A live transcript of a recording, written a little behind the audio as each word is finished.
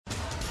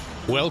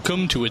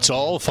Welcome to It's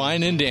All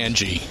Fine and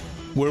Angie,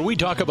 where we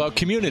talk about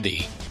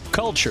community,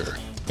 culture,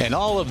 and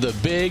all of the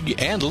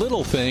big and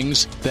little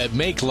things that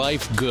make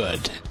life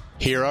good.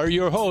 Here are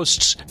your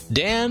hosts,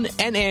 Dan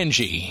and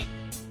Angie.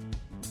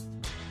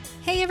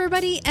 Hey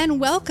everybody, and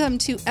welcome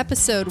to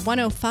episode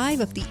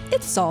 105 of the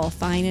It's All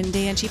Fine and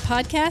Angie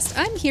podcast.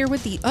 I'm here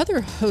with the other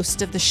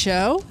host of the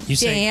show,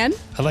 Dan.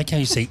 I like how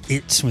you say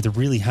 "it's" with a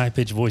really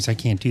high-pitched voice. I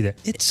can't do that.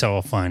 It's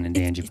all fine and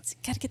Angie. It's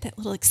got to get that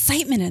little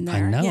excitement in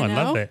there. I know, I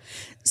love it.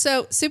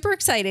 So super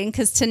exciting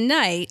because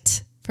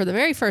tonight, for the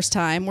very first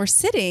time, we're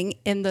sitting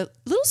in the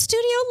little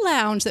studio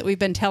lounge that we've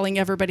been telling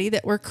everybody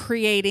that we're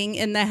creating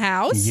in the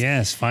house.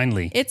 Yes,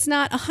 finally. It's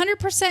not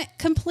 100%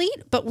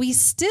 complete, but we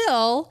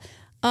still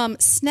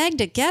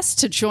snagged a guest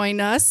to join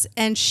us,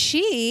 and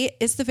she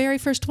is the very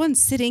first one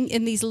sitting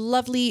in these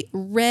lovely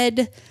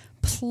red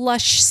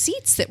plush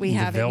seats that we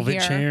have the velvet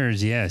in here.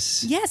 chairs,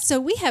 yes. Yes, so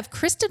we have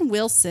Kristen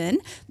Wilson,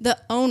 the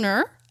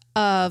owner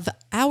of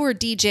Our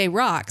DJ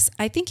Rocks.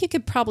 I think you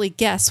could probably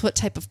guess what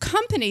type of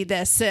company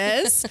this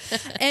is.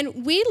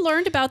 And we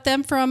learned about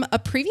them from a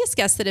previous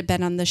guest that had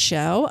been on the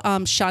show,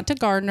 Shanta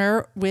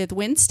Gardner with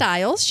Win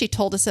Styles. She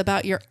told us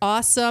about your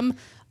awesome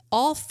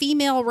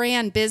all-female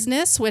ran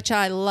business, which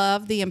I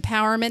love the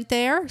empowerment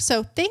there.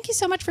 So thank you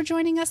so much for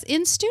joining us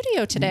in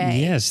studio today.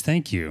 Yes,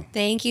 thank you.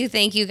 Thank you,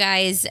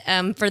 guys.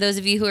 For those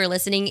of you who are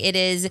listening, it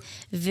is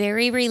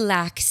very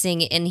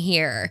relaxing in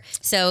here.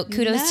 So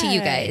kudos to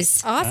you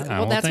guys. Awesome.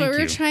 Well, that's what we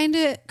were trying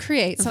to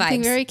create.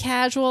 Something very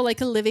casual, like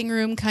a living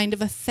room kind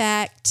of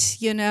effect,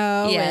 you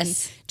know?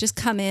 Yes. And just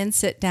come in,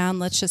 sit down,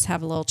 let's just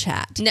have a little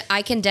chat. No,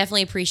 I can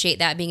definitely appreciate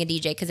that being a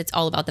DJ because it's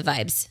all about the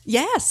vibes.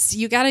 Yes,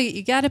 you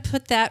gotta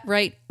put that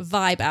right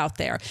vibe out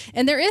there.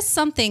 And there is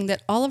something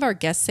that all of our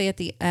guests say at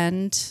the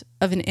end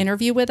of an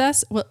interview with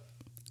us. Well,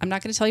 I'm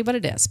not going to tell you what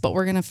it is, but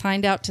we're going to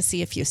find out to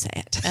see if you say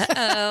it.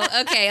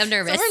 Uh-oh. Okay, I'm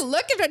nervous. So we're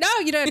looking for... No,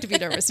 you don't have to be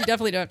nervous. You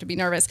definitely don't have to be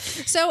nervous.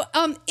 So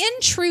in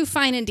true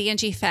Fine and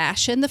Dangy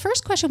fashion, the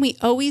first question we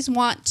always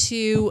want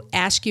to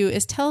ask you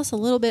is tell us a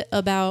little bit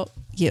about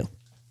you.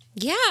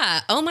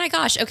 Yeah. Oh my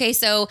gosh. Okay.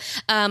 So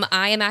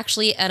I am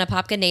actually an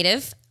Apopka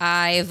native.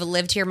 I've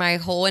lived here my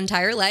whole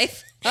entire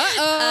life.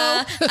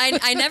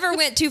 I never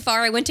went too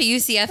far. I went to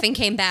UCF and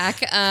came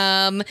back.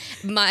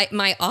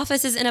 My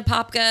office is in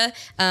Apopka,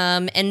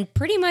 and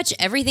pretty much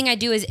everything I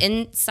do is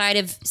inside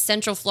of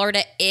Central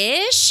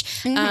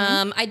Florida-ish.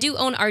 Mm-hmm. I do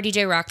own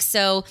RDJ Rocks,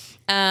 so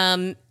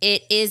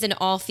it is an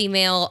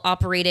all-female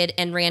operated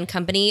and ran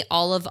company.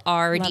 All of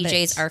our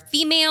DJs are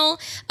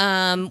female.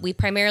 We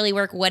primarily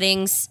work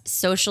weddings,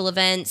 social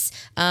events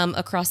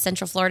across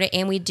Central Florida,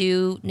 and we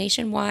do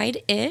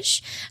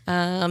nationwide-ish.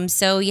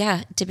 So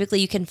yeah, typically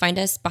you can find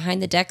us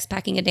behind the decks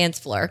packing a dance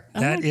floor.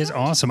 That is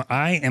awesome.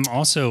 I am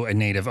also a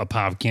native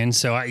Apopkan,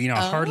 so I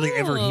hardly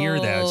ever hear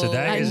that. So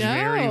that is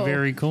very,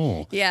 very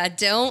cool. Yeah,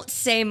 don't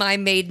say my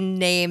maiden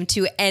name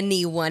to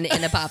anyone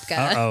in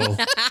Apopka.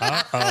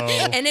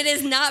 Uh-oh. And it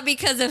is not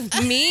because of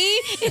me,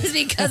 it's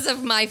because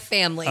of my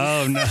family.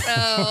 Oh, no.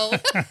 So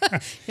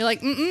you're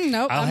like,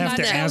 nope, I'm not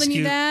telling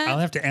you that. I'll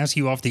have to ask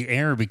you off the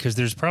air because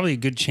there's probably a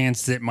good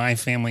chance that my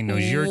family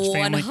knows your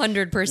family.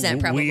 100%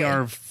 probably. We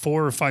are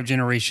 4 or 5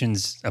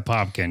 generations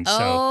Apopkan.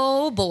 So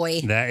oh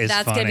boy,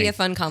 that's going to be a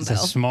fun combo.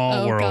 It's a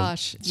small world. Oh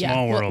gosh,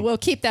 small world. We'll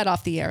keep that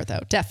off the air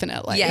though,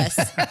 definitely. Yes.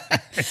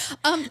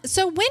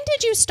 So when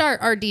did you start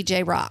our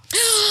DJ Rock?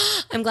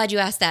 I'm glad you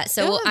asked that.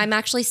 So I'm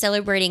actually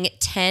celebrating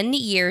 10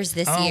 years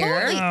this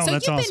year. Wow, so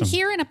you've been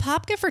here in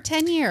Apopka for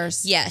 10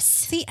 years. Yes.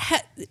 See,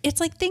 it's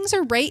like things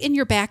are right in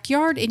your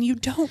backyard and you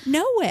don't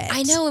know it.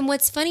 I know. And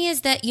what's funny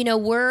is that,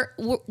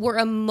 we're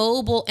a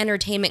mobile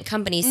entertainment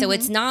company. So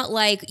it's not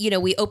like,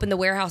 we open the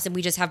warehouse and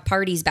we just have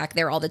parties back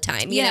there all the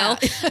time, you know?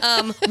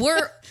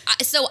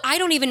 So I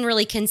don't even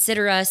really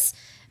consider us,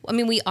 I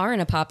mean, we are in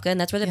Apopka and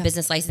that's where the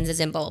business license is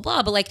in, blah,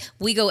 blah, blah. But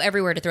we go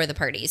everywhere to throw the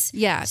parties.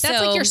 Yeah. That's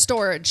like your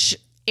storage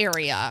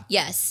area.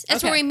 Yes.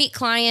 That's where we meet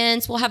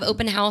clients. We'll have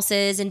open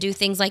houses and do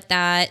things like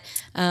that.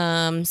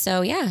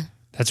 So yeah.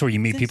 That's where you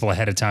meet people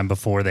ahead of time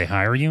before they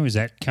hire you? Is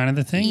that kind of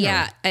the thing?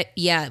 Yeah.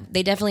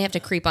 They definitely have to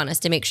creep on us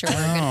to make sure we're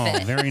a good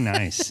fit. Very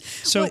nice.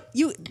 So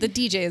the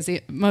DJ is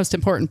the most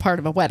important part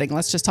of a wedding.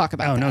 Let's just talk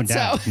about that. No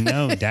doubt.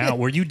 No doubt.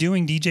 Were you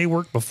doing DJ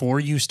work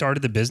before you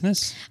started the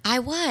business? I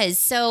was.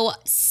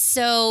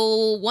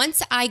 So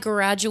once I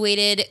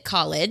graduated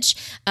college,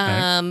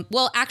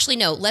 well, actually,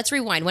 no, let's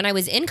rewind. When I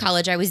was in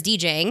college, I was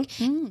DJing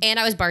and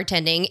I was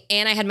bartending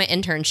and I had my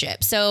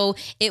internship. So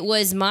it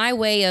was my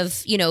way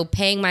of,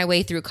 paying my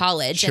way through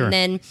college. Sure. And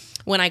then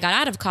when I got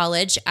out of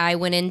college, I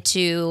went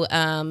into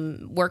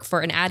work for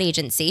an ad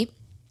agency.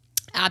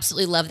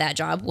 Absolutely love that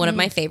job. One of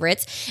my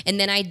favorites. And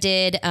then I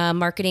did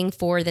marketing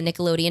for the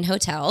Nickelodeon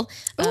Hotel.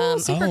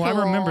 Super cool. I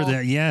remember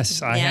that.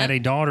 Yes. I had a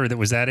daughter that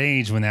was that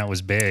age when that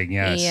was big.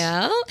 Yes.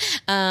 Yeah.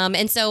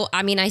 And so,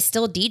 I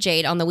still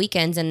DJ'd on the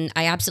weekends and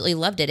I absolutely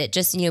loved it. It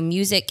just,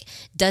 music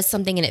does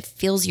something and it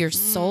fills your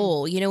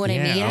soul. You know what I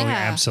mean? Yeah,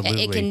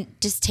 absolutely. It can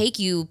just take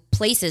you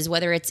places,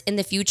 whether it's in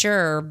the future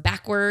or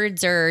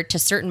backwards or to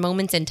certain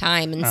moments in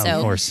time. And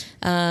of course.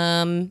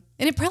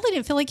 And it probably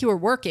didn't feel like you were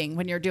working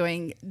when you're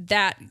doing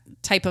that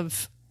type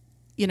of,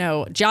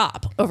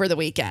 job over the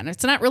weekend.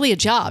 It's not really a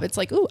job. It's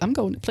like, ooh, I'm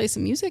going to play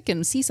some music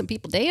and see some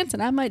people dance,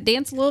 and I might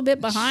dance a little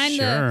bit behind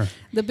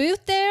the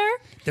booth there.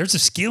 There's a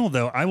skill,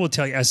 though. I will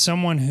tell you, as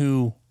someone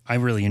who I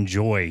really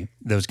enjoy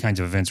those kinds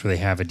of events where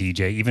they have a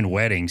DJ, even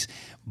weddings,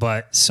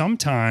 but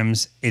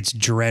sometimes it's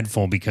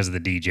dreadful because of the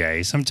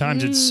DJ.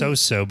 Sometimes it's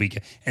so-so,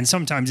 and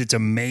sometimes it's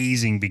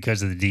amazing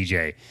because of the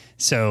DJ.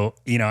 So,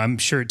 I'm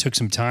sure it took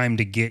some time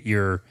to get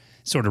your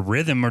sort of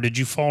rhythm, or did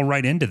you fall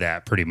right into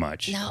that pretty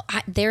much? No,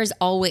 there's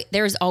always,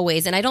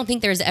 and I don't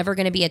think there's ever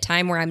going to be a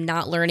time where I'm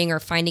not learning or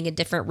finding a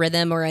different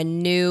rhythm or a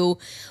new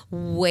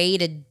way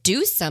to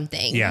do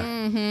something. Yeah.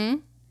 Mm-hmm.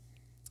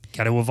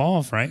 Got to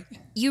evolve, right?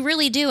 You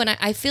really do. And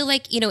I feel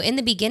like, in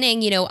the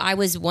beginning, I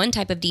was one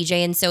type of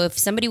DJ. And so if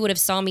somebody would have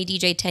saw me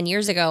DJ 10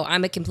 years ago,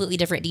 I'm a completely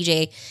different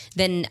DJ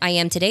than I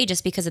am today,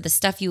 just because of the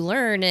stuff you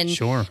learn and,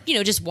 sure.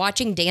 Just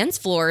watching dance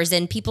floors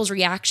and people's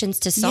reactions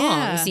to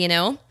songs,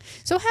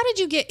 So how did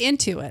you get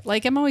into it?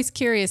 Like, I'm always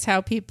curious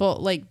how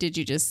people, did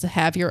you just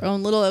have your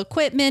own little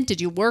equipment?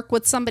 Did you work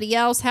with somebody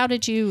else? How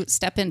did you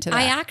step into that?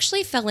 I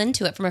actually fell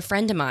into it from a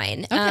friend of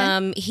mine.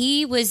 Okay.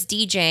 He was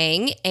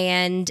DJing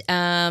and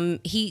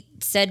he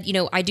said,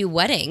 I do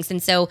weddings.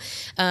 And so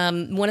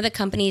one of the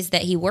companies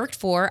that he worked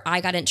for, I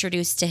got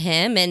introduced to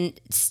him, and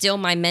still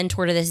my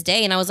mentor to this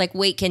day. And I was like,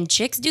 wait, can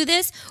chicks do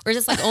this? Or is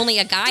this like only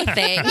a guy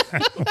thing?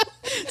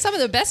 Some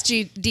of the best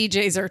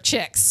DJs are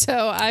chicks. So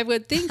I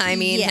would think,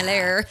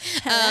 hello.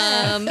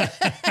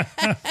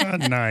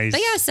 Nice.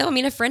 But yeah, so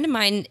a friend of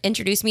mine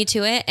introduced me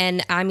to it,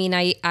 and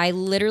I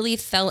literally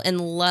fell in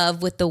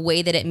love with the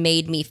way that it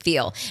made me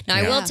feel. Now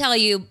I will tell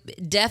you,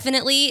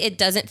 definitely it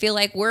doesn't feel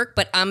like work,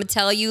 but I'm gonna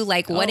tell you,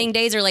 wedding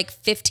days are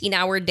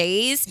 15-hour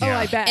days. Oh,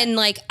 I bet. And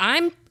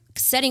I'm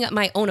setting up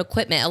my own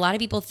equipment. A lot of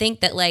people think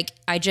that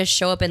I just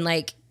show up and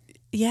just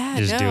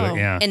do it.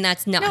 Yeah. and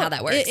that's not how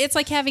that works. It's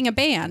like having a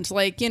band.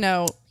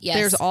 Yes.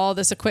 There's all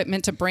this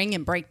equipment to bring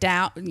and break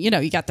down. You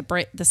got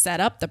the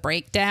setup, the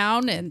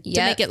breakdown, and to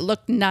make it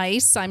look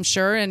nice, I'm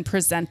sure, and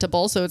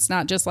presentable. So it's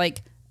not just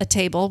like a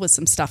table with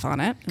some stuff on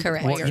it.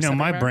 Correct. Well,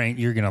 my brain,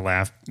 you're going to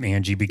laugh,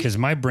 Angie, because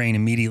my brain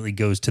immediately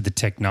goes to the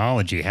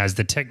technology. Has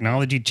the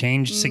technology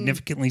changed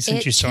significantly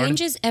since you started? It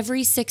changes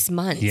every 6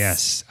 months.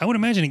 Yes. I would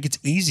imagine it gets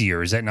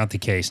easier. Is that not the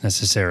case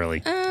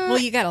necessarily? Well,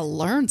 you got to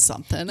learn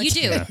something. You do.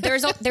 Yeah.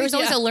 There's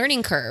always a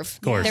learning curve.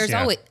 Of course, there's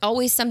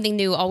always something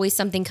new, always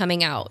something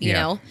coming out, you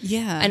know?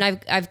 Yeah. And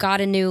I've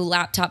got a new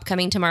laptop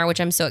coming tomorrow, which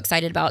I'm so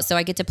excited about. So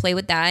I get to play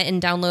with that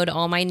and download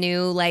all my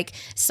new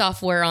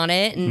software on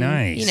it, and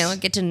nice.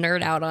 Get to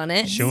nerd out on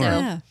it. Sure. So.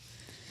 Yeah.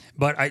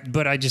 But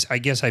I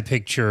guess I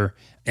picture,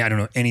 I don't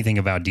know anything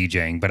about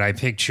DJing, but I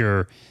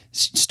picture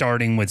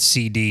starting with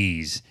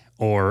CDs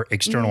or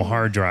external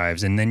hard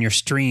drives, and then you're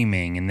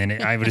streaming, and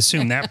then I would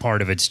assume that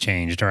part of it's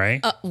changed,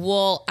 right?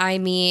 Well,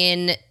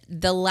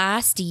 the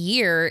last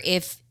year,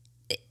 if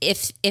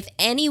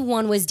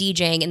anyone was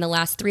DJing in the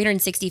last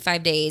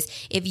 365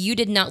 days, if you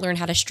did not learn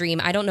how to stream,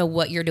 I don't know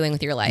what you're doing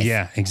with your life.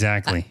 Yeah,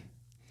 exactly.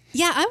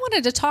 Yeah, I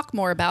wanted to talk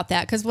more about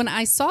that because when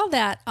I saw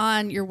that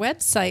on your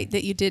website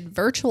that you did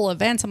virtual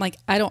events, I'm like,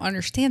 I don't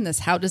understand this.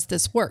 How does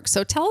this work?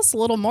 So tell us a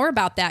little more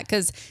about that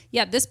because,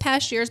 this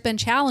past year has been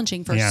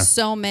challenging for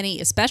so many,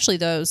 especially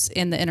those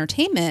in the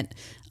entertainment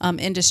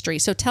industry.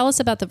 So tell us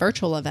about the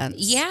virtual events.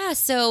 Yeah,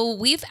 so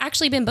we've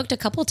actually been booked a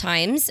couple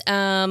times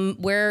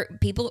where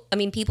people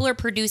are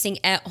producing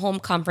at-home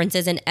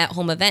conferences and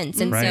at-home events.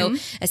 And so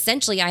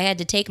essentially I had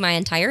to take my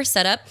entire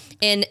setup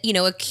in,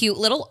 a cute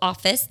little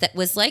office that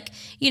was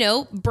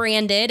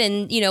branded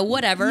and,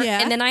 whatever.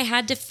 Yeah. And then I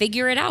had to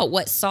figure it out.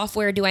 What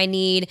software do I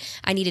need?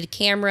 I needed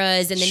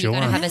cameras, and then you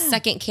got to have a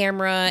second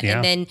camera. Yeah.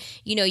 And then,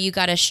 you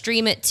got to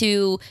stream it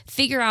to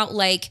figure out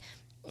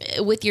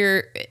with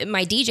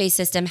my DJ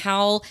system,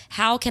 how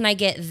can I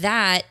get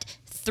that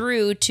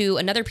through to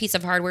another piece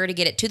of hardware to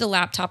get it to the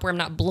laptop where I'm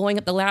not blowing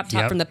up the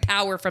laptop from the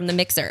power from the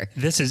mixer.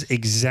 This is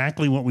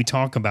exactly what we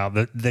talk about.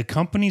 The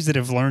companies that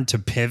have learned to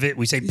pivot,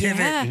 we say pivot.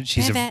 Yeah,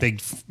 She's pivot. a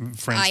big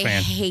Friends I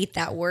fan. hate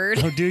that word.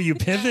 Oh, do you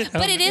pivot?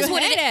 But it is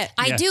what it is.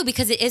 I Yeah. do,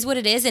 because it is what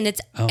it is, and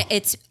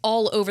it's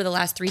all over the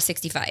last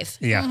 365.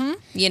 Yeah.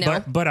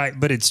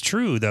 But it's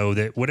true though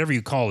that whatever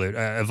you call it,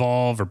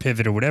 evolve or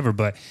pivot or whatever,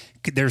 but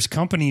there's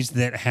companies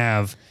that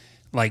have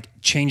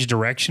changed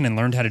direction and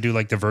learned how to do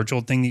the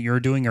virtual thing that you're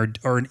doing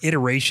or an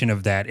iteration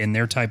of that in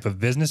their type of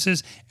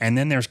businesses. And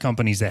then there's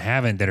companies that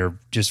haven't, that are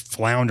just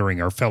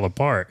floundering or fell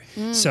apart.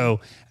 So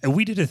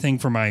we did a thing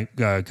for my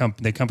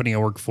the company I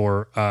work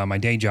for, my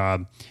day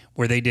job,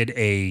 where they did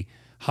a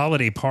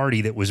holiday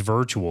party that was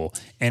virtual,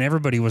 and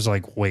everybody was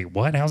like, wait,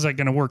 what? How's that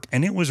going to work?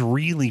 And it was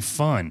really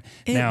fun.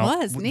 It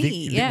was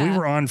neat. We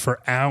were on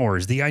for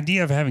hours. The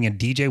idea of having a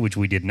DJ, which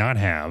we did not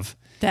have,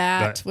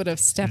 That would have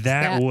stepped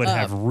that would up.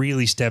 have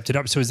really stepped it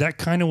up. So is that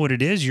kind of what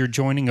it is? You're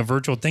joining a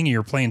virtual thing and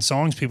you're playing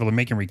songs, people are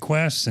making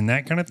requests and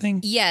that kind of thing?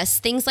 Yes,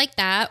 things like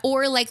that.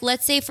 Or like,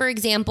 let's say, for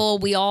example,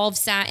 we all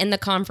sat in the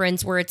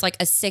conference where it's like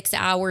a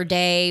 6-hour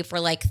day for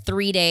like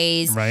 3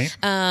 days. Right.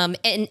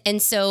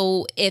 And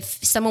so if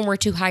someone were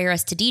to hire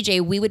us to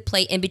DJ, we would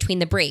play in between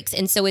the breaks.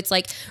 And so it's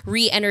like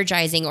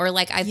re-energizing, or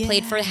like I've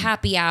played for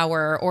happy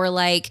hour, or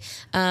like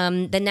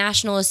the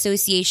National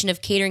Association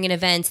of Catering and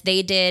Events,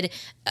 they did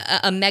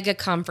a mega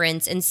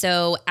conference, and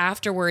so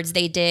afterwards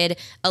they did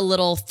a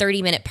little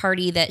 30-minute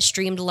party that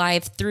streamed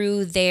live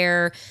through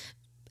their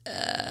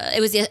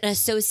it was an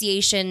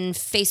association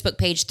Facebook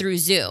page through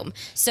Zoom.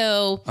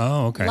 So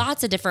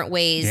lots of different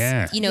ways,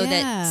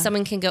 that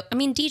someone can go. I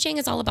mean, DJing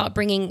is all about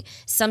bringing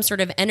some sort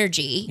of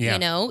energy,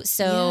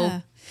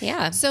 so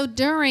So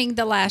during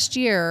the last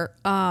year,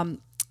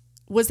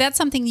 was that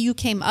something you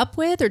came up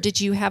with, or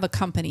did you have a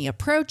company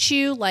approach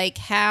you? Like,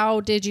 how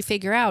did you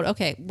figure out?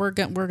 Okay, we're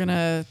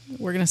gonna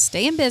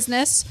stay in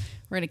business.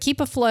 We're gonna keep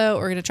afloat.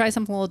 We're gonna try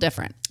something a little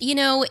different.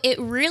 It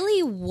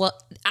really was.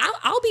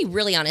 I'll be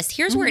really honest.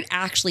 Here's where it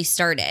actually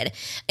started.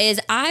 Is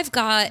I've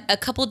got a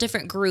couple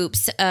different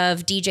groups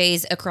of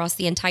DJs across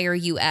the entire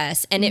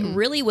U.S. and it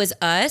really was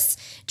us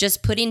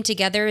just putting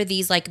together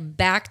these like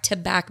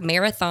back-to-back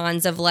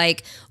marathons of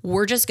like,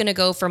 we're just gonna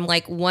go from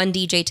like one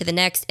DJ to the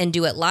next and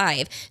do it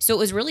live. So it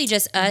was really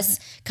just us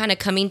kind of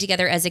coming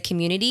together as a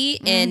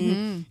community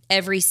in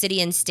every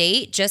city and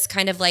state, just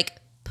kind of like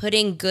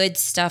putting good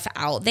stuff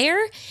out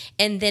there.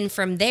 And then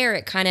from there,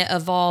 it kind of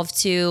evolved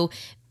to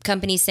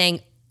companies saying,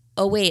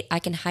 oh, wait, I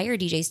can hire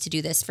DJs to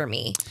do this for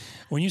me.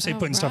 When you say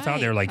putting stuff out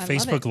there, like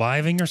Facebook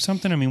Living or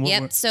something, I mean,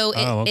 Yep. So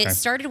it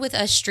started with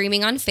us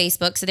streaming on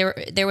Facebook. So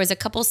there was a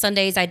couple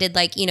Sundays I did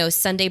like,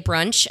 Sunday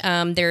brunch.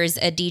 There's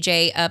a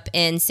DJ up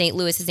in St.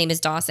 Louis. His name is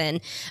Dawson,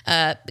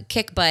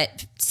 kick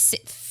butt,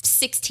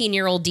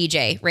 16-year-old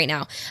DJ right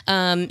now.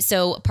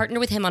 So partnered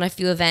with him on a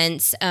few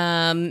events.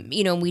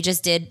 We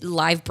just did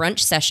live brunch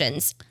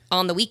sessions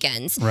on the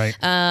weekends. Right.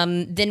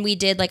 Then we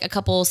did like a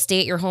couple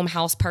stay at your home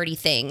house party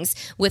things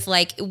with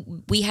like,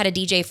 we had a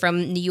DJ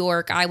from New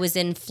York. I was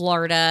in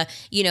Florida,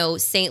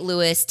 St.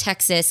 Louis,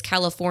 Texas,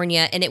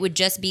 California. And it would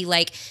just be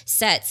like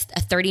sets,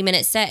 a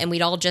 30-minute set. And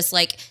we'd all just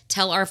like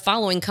tell our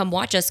following, come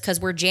watch us because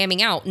we're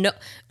jamming out. No,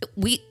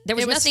 there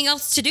was nothing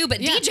else to do but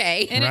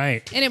DJ.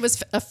 And it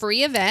was a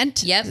free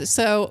event. Yep.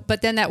 So,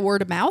 but then that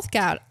word of mouth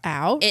got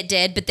out. It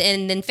did. But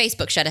then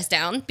Facebook shut us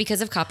down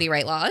because of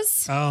copyright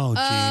laws.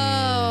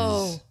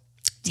 Oh, geez.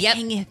 Yep.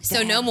 Dang it,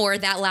 so no more.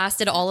 That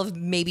lasted all of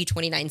maybe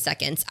 29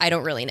 seconds. I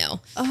don't really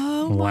know.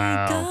 Oh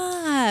my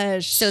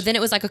gosh. So then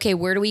it was like, okay,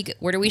 where do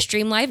we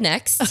stream live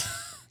next?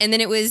 And then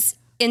it was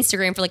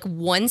Instagram for like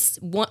one,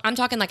 I'm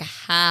talking like a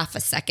half a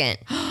second.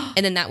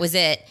 And then that was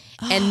it.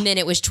 And then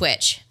it was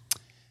Twitch.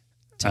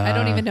 I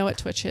don't even know what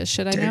Twitch is.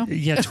 Should I know?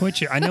 Yeah,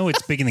 Twitch. I know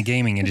it's big in the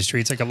gaming industry.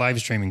 It's like a live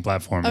streaming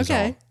platform.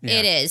 Okay.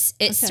 It is.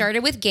 It started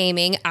with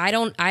gaming.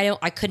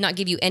 I could not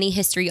give you any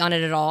history on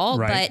it at all.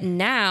 Right. But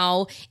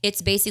now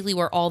it's basically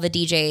where all the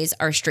DJs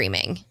are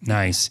streaming.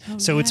 Nice.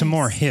 So it's a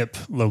more hip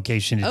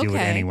location to do it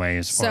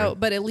anyway.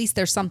 But at least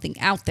there's something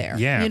out there.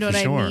 Yeah, you know for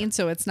what sure. I mean?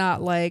 So it's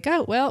not like,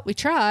 oh, well, we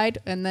tried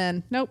and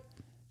then nope.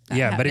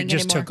 Yeah, but it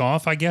just took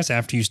off, I guess,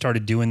 after you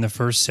started doing the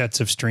first sets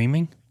of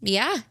streaming.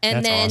 Yeah.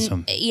 And That's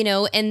then,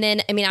 awesome. and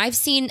then, I mean, I've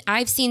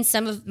seen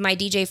some of my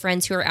DJ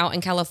friends who are out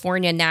in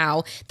California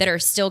now that are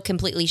still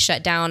completely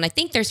shut down. I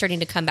think they're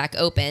starting to come back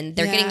open.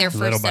 They're getting their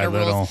first set of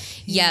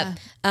rules. Yep.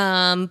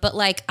 But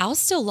like, I'll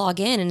still log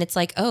in and it's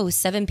like,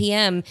 7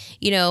 p.m.,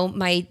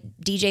 my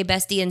DJ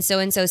bestie in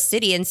so-and-so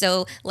city. And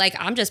so like,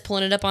 I'm just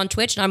pulling it up on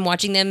Twitch and I'm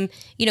watching them,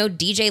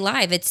 DJ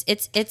live.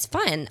 It's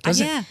fun.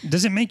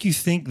 Does it make you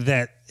think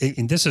that,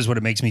 and this is what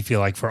it makes me feel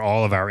like for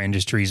all of our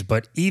industries,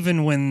 but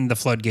even when the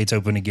floodgates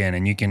open again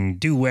and you can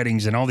do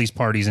weddings and all these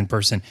parties in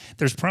person,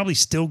 there's probably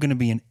still going to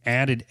be an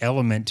added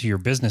element to your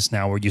business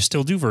now where you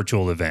still do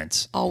virtual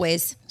events.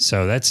 Always.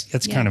 So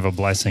that's kind of a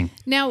blessing.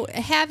 Now,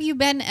 have you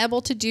been able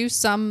to do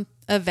some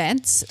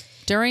events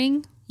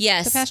during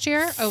the past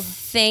year? Oh,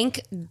 thank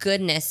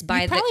goodness. You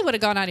probably would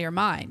have gone out of your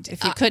mind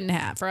if you couldn't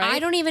have, right? I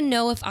don't even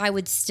know if I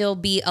would still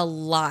be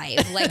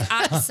alive. Like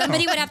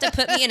somebody would have to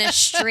put me in a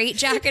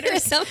straitjacket or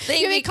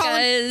something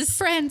because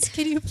friends,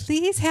 can you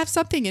please have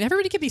something? And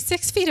everybody can be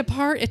 6 feet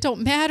apart. It don't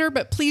matter,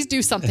 but please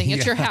do something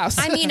at your house.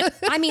 I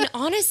mean,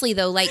 honestly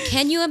though, like,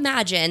 can you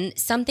imagine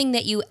something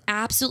that you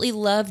absolutely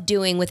love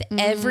doing with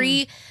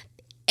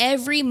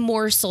every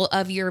morsel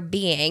of your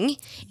being,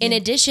 in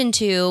addition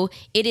to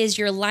it is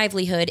your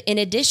livelihood, in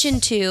addition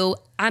to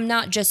I'm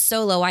not just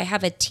solo, I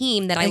have a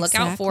team that I look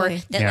out for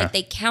that like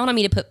they count on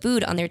me to put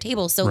food on their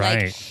table. So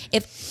like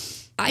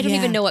if I don't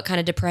even know what kind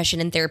of depression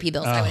and therapy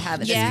bills I would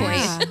have at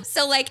this point.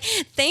 So like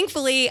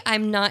thankfully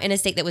I'm not in a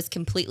state that was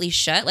completely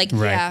shut. Like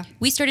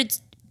we started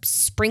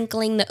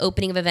sprinkling the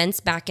opening of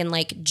events back in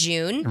like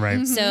June.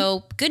 Right.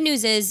 So good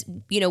news is,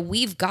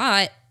 we've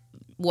got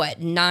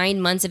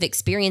 9 months of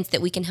experience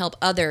that we can help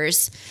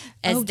others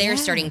as they're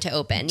starting to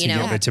open,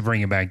 To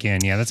bring it back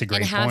in. Yeah, that's a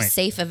great and have point.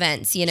 safe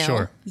events,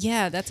 Sure.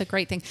 Yeah, that's a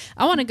great thing.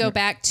 I want to go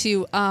back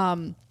to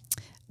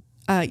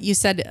you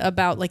said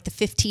about like the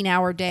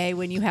 15-hour day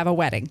when you have a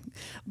wedding,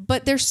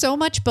 but there's so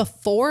much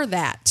before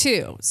that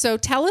too. So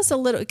tell us a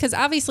little, because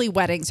obviously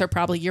weddings are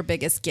probably your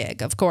biggest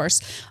gig, of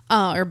course,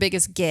 or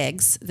biggest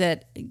gigs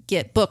that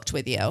get booked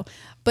with you.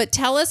 But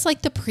tell us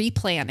like the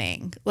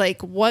pre-planning,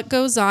 like what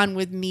goes on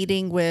with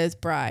meeting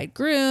with bride,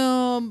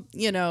 groom,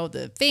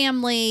 the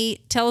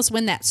family. Tell us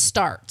when that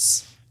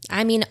starts.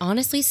 I mean,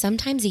 honestly,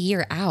 sometimes a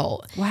year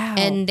out. Wow.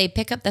 And they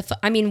pick up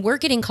we're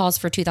getting calls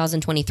for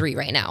 2023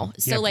 right now.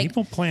 So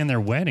people plan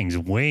their weddings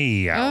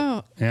way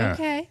out. Oh,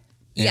 okay.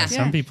 Yeah.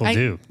 Some people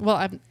do.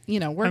 Well,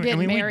 we're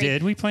getting married. We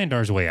did. We planned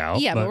ours way out.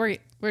 Yeah, but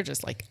we're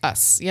just like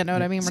us. You know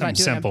what I mean? We're not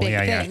doing simple. a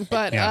big thing.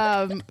 But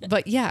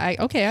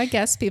I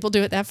guess people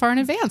do it that far in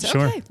advance.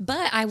 Sure. Okay.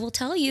 But I will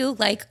tell you,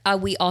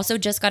 we also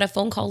just got a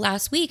phone call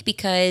last week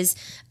because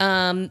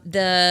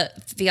the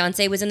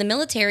fiance was in the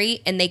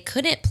military and they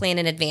couldn't plan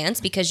in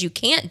advance because you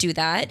can't do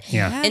that.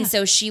 Yeah. And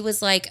so she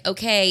was like,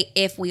 okay,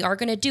 if we are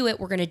going to do it,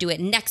 we're going to do it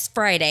next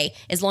Friday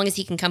as long as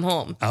he can come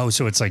home. Oh,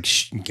 so it's like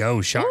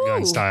go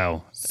shotgun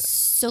style.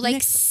 So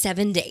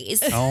 7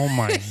 days. Oh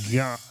my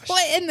gosh.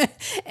 Well,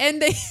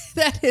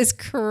 that is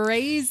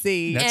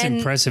crazy. That's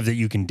impressive that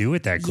you can do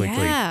it that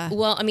quickly. Yeah.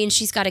 Well, I mean,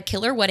 she's got a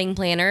killer wedding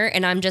planner,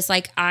 and I'm just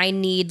like, I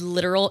need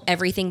literal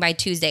everything by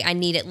Tuesday. I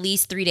need at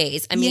least 3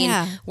 days. I mean,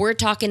 we're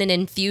talking an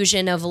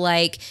infusion of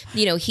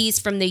he's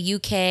from the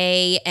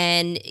UK,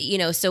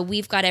 and so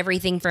we've got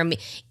everything from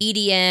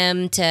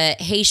EDM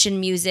to Haitian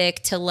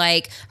music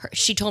to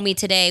she told me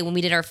today when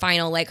we did our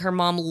final, her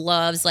mom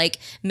loves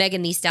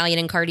Megan Thee Stallion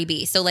and Cardi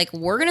B. So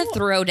we're gonna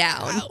throw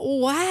down.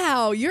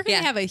 Wow, you're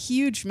gonna have a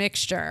huge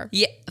mixture.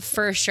 Yeah,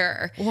 for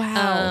sure.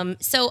 Wow.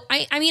 So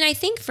I mean, I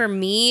think for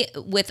me,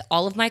 with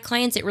all of my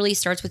clients, it really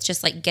starts with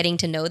just getting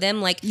to know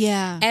them.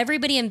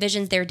 Everybody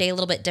envisions their day a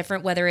little bit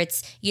different, whether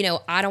it's,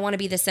 I don't want to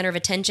be the center of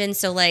attention.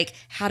 So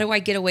how do I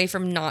get away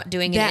from not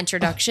doing an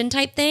introduction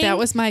type thing? That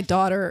was my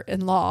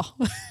daughter-in-law.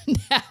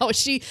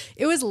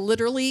 It was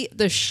literally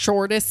the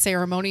shortest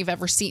ceremony I've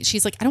ever seen.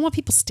 She's like, I don't want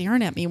people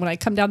staring at me when I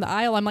come down the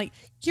aisle. I'm like,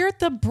 you're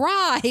the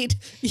bride.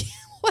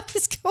 What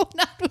is going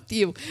on with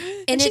you?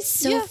 And it's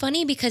so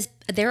funny because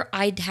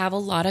I have a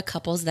lot of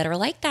couples that are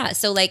like that.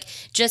 So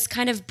just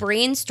kind of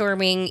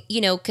brainstorming,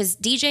 because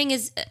DJing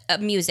is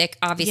music,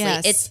 obviously.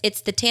 Yes.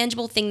 It's the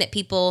tangible thing that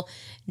people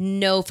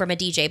know from a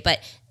DJ,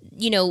 but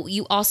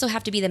you also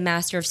have to be the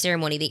master of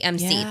ceremony, the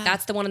MC. Yeah.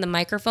 That's the one on the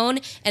microphone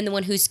and the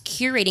one who's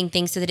curating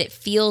things so that it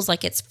feels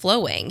like it's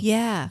flowing.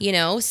 Yeah.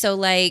 So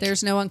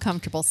there's no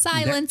uncomfortable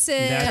silences.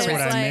 That's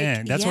what I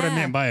meant. That's what I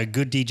meant by a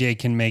good DJ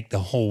can make the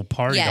whole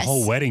party, the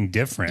whole wedding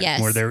different.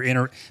 Yes. Where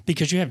they're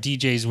because you have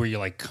DJs where you're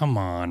like, come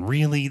on,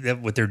 really?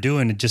 What they're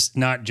doing is just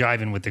not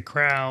jiving with the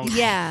crowd.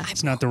 Yeah.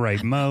 It's not the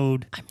right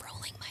mode. I'm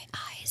rolling my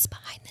eyes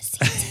behind the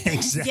scenes.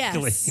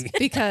 Exactly. Yes,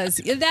 because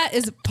that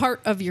is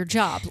part of your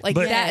job.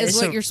 That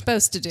is what you're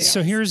supposed to do.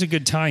 So here's a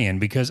good tie-in,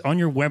 because on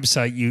your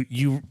website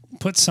you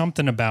put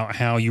something about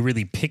how you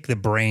really pick the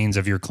brains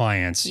of your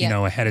clients,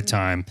 ahead of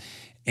time,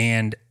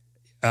 and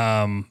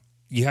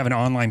you have an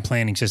online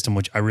planning system,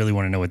 which I really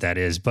want to know what that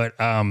is. But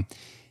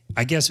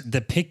I guess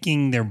the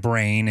picking their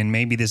brain and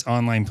maybe this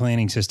online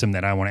planning system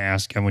that I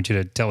want you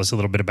to tell us a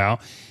little bit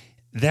about,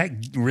 that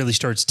really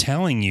starts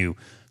telling you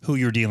who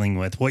you're dealing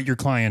with, what your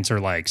clients are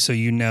like. So,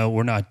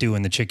 we're not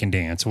doing the chicken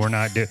dance. We're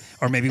not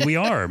or maybe we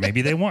are,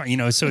 maybe they want,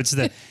 so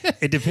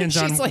it depends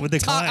on with the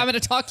client. I'm going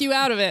to talk you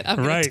out of it. I'm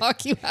going to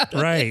talk you out of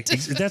it. Right.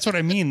 That's what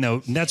I mean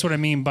though. That's what I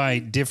mean by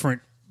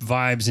different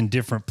vibes in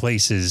different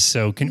places.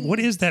 So what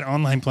is that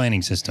online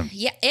planning system?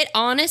 Yeah, it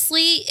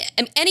honestly,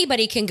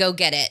 anybody can go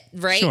get it,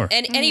 right? Sure.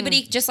 And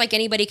anybody, just like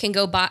anybody can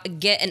go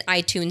get an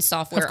iTunes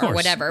software or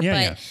whatever.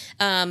 Yeah,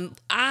 but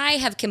I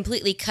have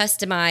completely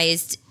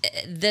customized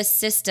this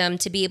system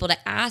to be able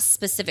to ask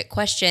specific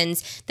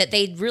questions that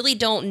they really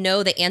don't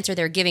know the answer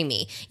they're giving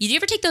me. Do you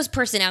ever take those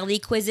personality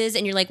quizzes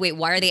and you're like, wait,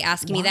 why are they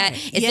asking me that?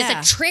 Is this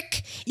a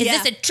trick? Is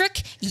this a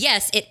trick?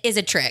 Yes, it is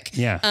a trick.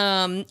 Yeah.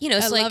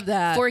 I love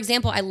that. For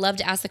example, I love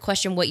to ask the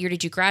question, what year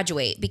did you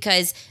graduate?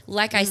 Because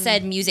like I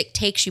said, music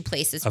takes you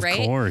places, right?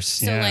 Of course,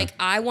 So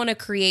I want to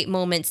create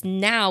moments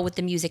now with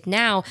the music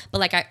now,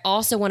 but I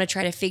also want to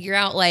try to figure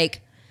out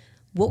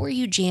what were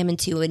you jamming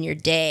to in your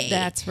day?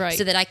 That's right.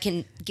 So that I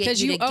can get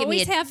Because you you to give me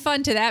always have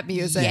fun to that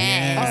music.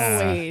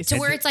 Yes. Always. to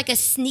where it's like a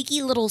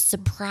sneaky little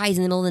surprise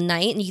in the middle of the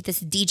night, and you get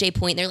this DJ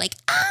point, and they're like,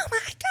 "Oh my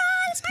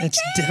god, It's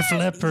Def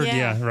Leppard.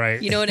 Yeah,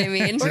 right. You know what I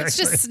mean? Or it's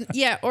just,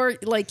 or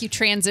you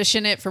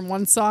transition it from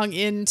one song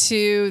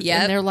into,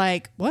 Yep. and they're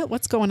like,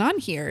 what's going on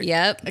here?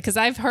 Yep. Because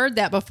I've heard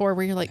that before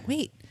where you're like,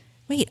 wait,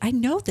 I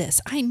know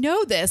this. And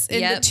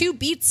the two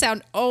beats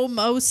sound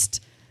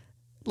almost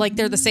like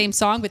they're the same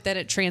song, but then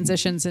it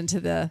transitions into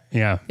the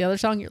other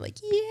song. You're like,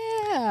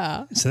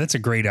 yeah. So that's a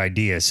great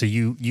idea. So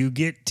you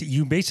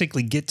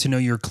basically get to know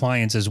your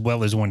clients as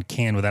well as one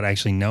can without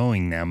actually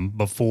knowing them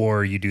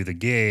before you do the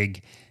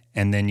gig.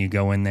 and then you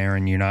go in there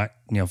and you're not,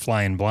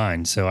 flying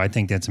blind. So I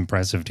think that's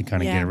impressive to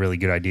kind of get a really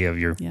good idea of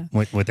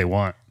what they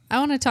want. I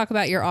want to talk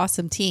about your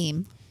awesome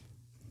team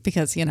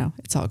because,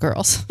 it's all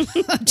girls.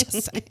 I'm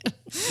just saying.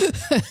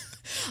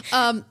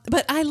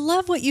 But I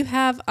love what you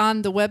have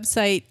on the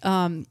website.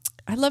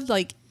 I love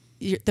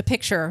the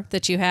picture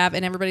that you have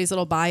in everybody's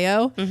little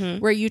bio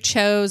where you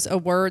chose a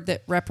word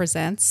that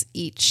represents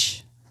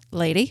each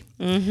lady.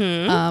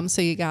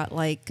 So you got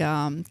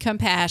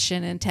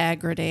compassion,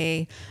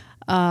 integrity,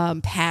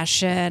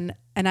 passion.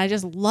 And I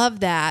just love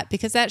that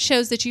because that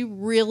shows that you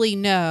really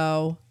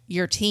know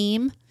your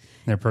team.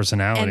 Their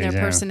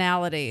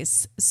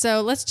personalities.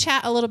 So let's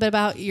chat a little bit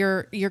about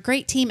your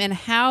great team and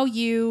how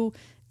you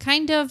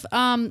kind of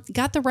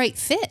got the right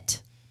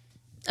fit.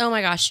 Oh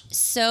my gosh!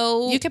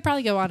 So you could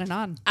probably go on and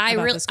on. I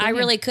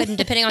really couldn't,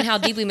 depending on how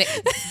deep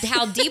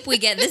we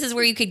get. This is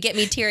where you could get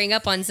me tearing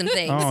up on some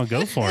things. Oh,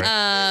 go for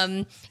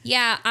it.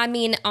 Yeah. I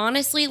mean,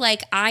 honestly,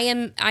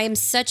 I am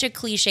such a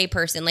cliche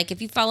person. If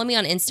you follow me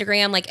on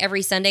Instagram,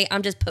 every Sunday,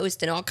 I'm just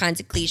posting all kinds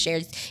of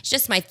cliches. It's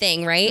just my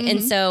thing, right?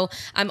 And so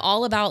I'm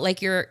all about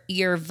your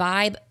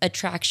vibe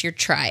attracts your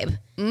tribe.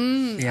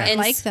 I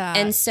like that.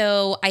 And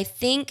so I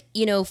think,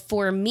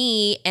 for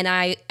me, and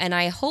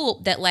I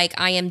hope that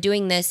I am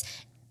doing this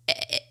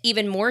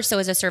even more so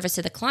as a service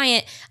to the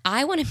client.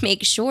 I want to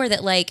make sure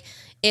that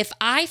if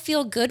I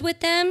feel good with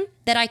them,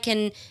 that I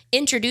can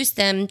introduce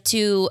them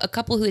to a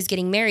couple who is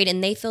getting married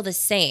and they feel the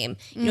same.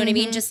 You know what I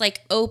mean? Just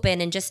open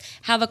and just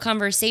have a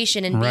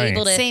conversation and be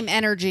able to same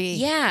energy.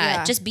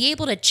 Yeah, just be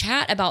able to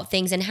chat about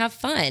things and have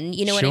fun.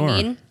 You know what I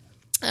mean?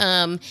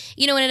 And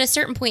at a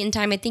certain point in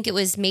time, I think it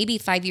was maybe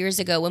 5 years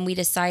ago when we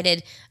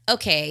decided,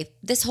 okay,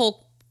 this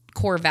whole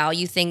core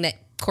value thing that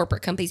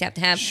corporate companies have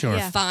to have,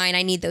 fine,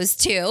 I need those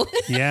too.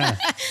 Yeah.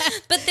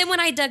 But then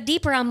when I dug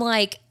deeper, I'm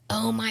like,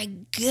 oh my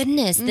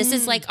goodness, this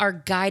is our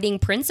guiding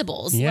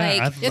principles.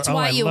 Yeah, it's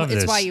why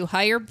you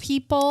hire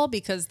people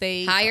because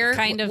they hire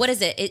kind of what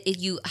is it?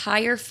 You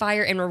hire,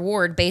 fire, and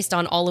reward based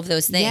on all of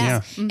those things.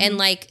 Yeah.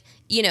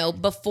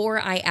 And before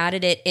I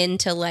added it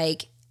into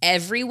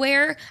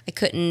everywhere, I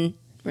couldn't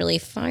really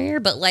fire,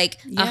 but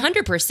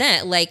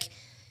 100%.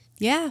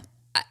 Yeah.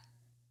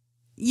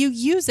 You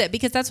use it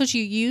because that's what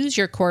you use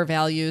your core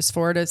values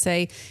for, to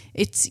say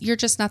you're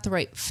just not the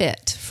right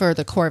fit for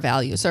the core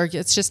values, or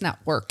it's just not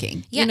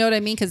working. Yeah. You know what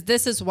I mean? Because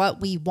this is what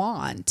we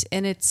want,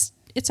 and it's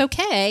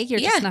okay. You're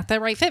just not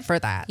the right fit for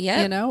that.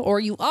 Yeah. Or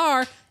you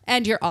are,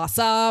 and you're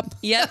awesome.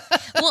 Yep.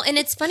 Well, and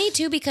it's funny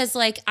too because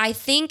I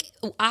think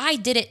I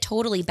did it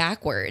totally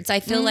backwards. I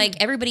feel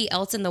like everybody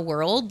else in the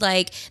world,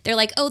 they're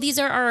like, oh, these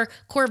are our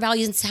core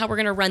values and this is how we're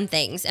gonna run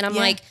things, and I'm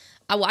like,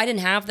 oh, I didn't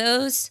have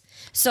those.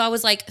 So I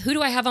was like, who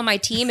do I have on my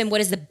team and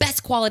what is the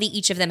best quality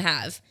each of them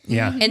have?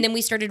 Yeah. And then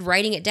we started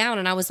writing it down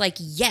and I was like,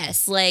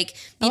 yes,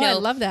 I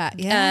love that.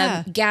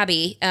 Yeah.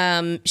 Gabby,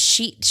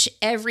 she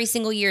every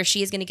single year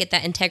she is going to get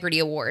that integrity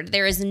award.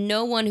 There is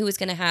no one who is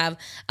going to have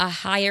a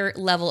higher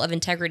level of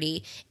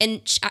integrity.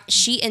 And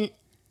she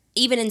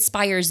even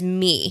inspires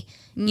me.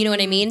 You know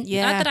what I mean?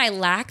 Yeah. Not that I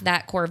lack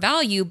that core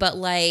value, but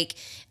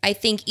I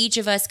think each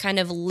of us kind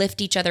of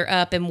lift each other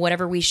up in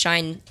whatever we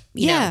shine,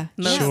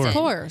 most Sure. Of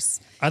course.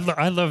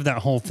 I love that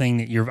whole thing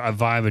that your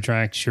vibe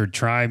attracts your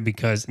tribe,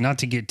 because not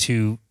to get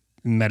too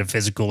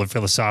metaphysical or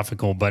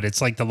philosophical, but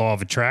it's like the law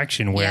of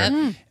attraction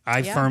where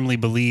I firmly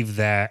believe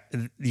that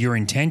your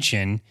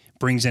intention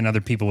brings in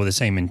other people with the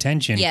same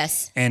intention.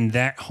 Yes. And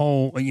that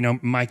whole,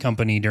 my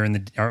company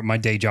my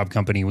day job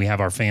company, we have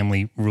our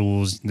family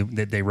rules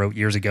that they wrote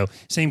years ago,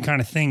 same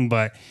kind of thing,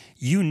 but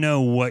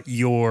what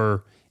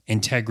your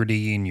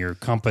integrity and your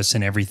compass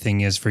and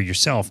everything is for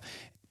yourself.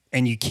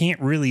 And you can't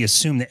really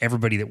assume that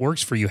everybody that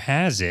works for you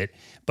has it.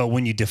 But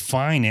when you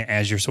define it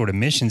as your sort of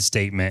mission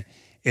statement,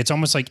 it's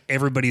almost like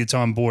everybody that's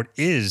on board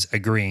is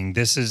agreeing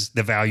this is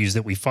the values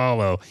that we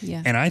follow.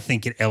 Yeah. And I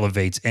think it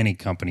elevates any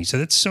company. So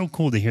that's so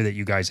cool to hear that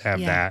you guys have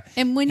that.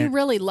 And when you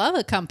really love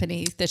a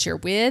company that you're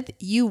with,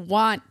 you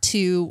want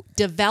to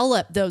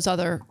develop those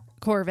other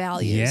core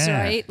values,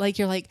 right?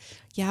 You're like,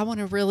 I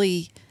want to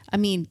really,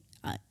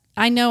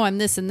 I know I'm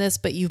this and this,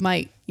 but I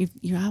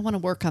want to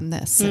work on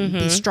this and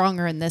be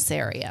stronger in this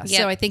area.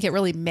 Yep. So I think it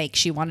really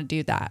makes you want to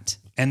do that.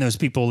 And those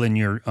people in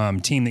your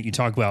team that you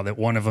talk about, that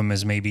one of them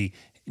is maybe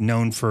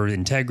known for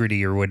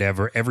integrity or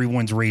whatever,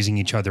 everyone's raising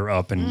each other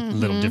up and a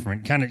little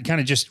different, kind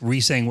of just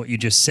re-saying what you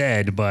just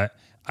said. But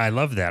I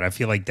love that. I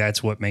feel like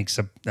that's what makes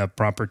a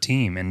proper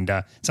team. And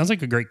it sounds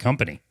like a great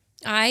company.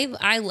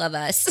 I love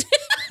us.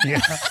 Yeah.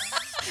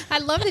 I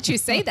love that you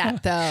say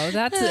that, though.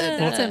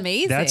 That's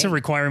amazing. That's a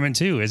requirement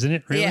too, isn't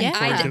it? Really,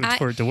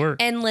 for it to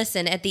work. And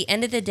listen, at the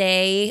end of the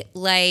day,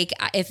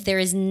 if there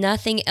is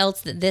nothing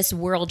else that this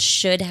world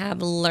should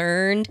have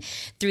learned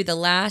through the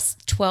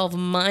last 12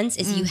 months,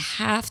 is you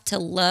have to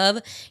love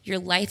your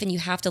life and you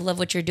have to love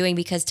what you're doing,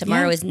 because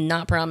tomorrow is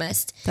not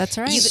promised. That's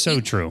right.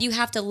 True. You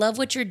have to love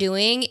what you're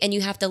doing, and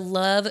you have to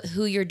love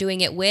who you're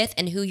doing it with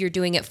and who you're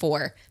doing it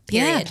for.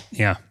 Period.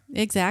 Yeah.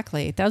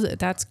 Exactly.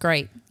 That's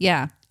great.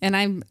 Yeah. And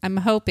I'm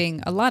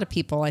hoping a lot of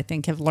people, I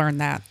think, have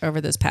learned that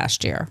over this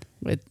past year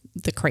with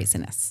the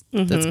craziness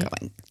that's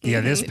going. Yeah,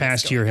 this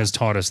past year has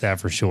taught us that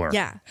for sure.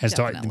 Yeah, has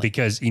taught, definitely.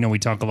 because we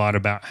talk a lot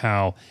about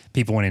how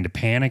people went into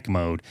panic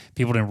mode.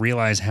 People didn't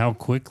realize how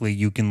quickly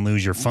you can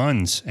lose your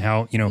funds.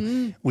 How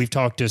we've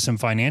talked to some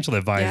financial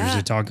advisors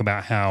that talk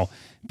about how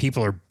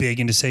people are big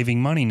into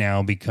saving money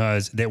now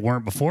because they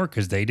weren't before,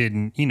 because they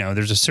didn't.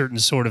 There's a certain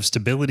sort of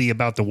stability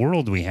about the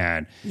world we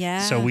had. Yeah.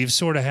 So we've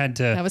sort of had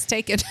to. That was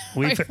taken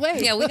right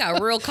away. Yeah, we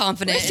got real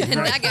confident, and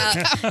that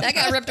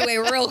got ripped away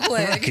real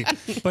quick.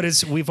 But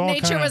we've all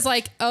Nature kinda, was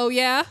like, oh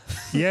yeah.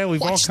 Yeah,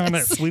 we've all Watch kind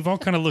of this.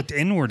 looked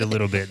inward a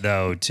little bit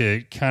though,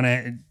 to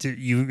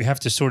you have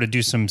to sort of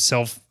do some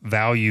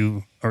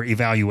self-value or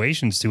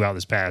evaluations throughout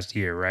this past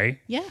year, right?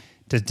 Yeah.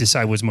 To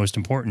decide what's most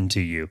important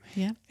to you.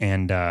 Yeah.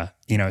 And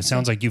it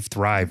sounds like you've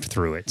thrived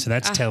through it. So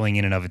that's telling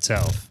in and of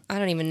itself. I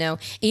don't even know.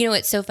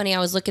 It's so funny. I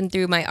was looking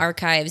through my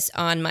archives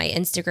on my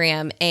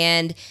Instagram,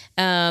 and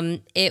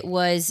it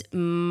was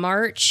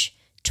March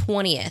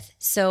 20th.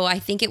 So I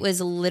think it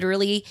was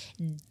literally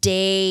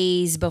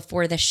days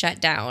before the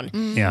shutdown.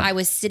 Yeah. I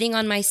was sitting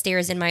on my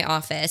stairs in my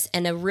office,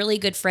 and a really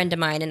good friend of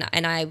mine,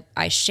 and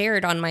I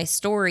shared on my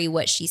story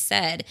what she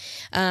said.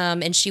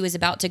 And she was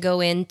about to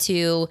go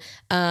into,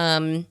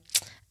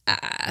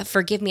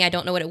 forgive me, I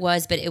don't know what it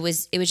was, but it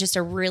was just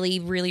a really,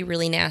 really,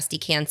 really nasty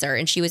cancer.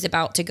 And she was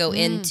about to go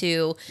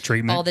into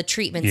Treatment. all the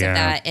treatments Yeah. of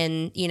that.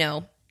 And,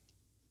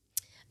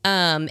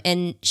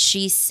 and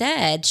she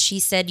said,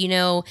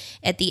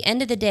 at the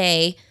end of the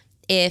day,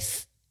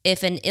 if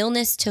an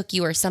illness took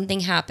you or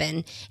something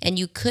happened and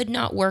you could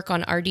not work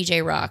on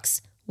RDJ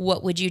Rocks,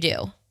 what would you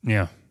do?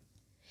 Yeah.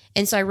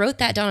 And so I wrote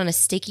that down on a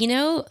sticky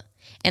note,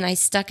 and I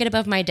stuck it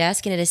above my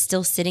desk, and it is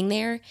still sitting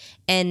there.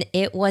 And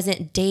it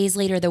wasn't days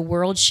later, the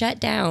world shut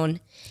down,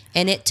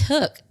 and it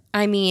took,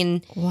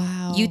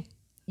 Wow.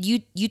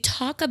 you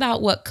talk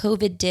about what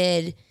COVID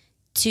did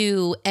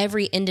to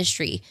every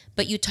industry,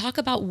 but you talk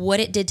about what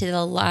it did to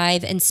the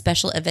live and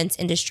special events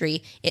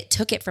industry. It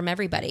took it from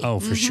everybody. Oh,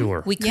 for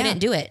sure. We couldn't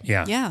do it.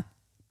 Yeah. Yeah.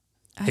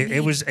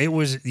 It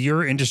was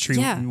your industry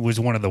Yeah. was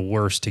one of the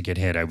worst to get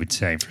hit, I would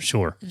say, for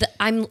sure.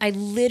 I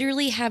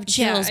literally have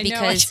chills I know.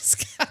 I because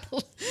just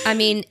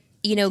got-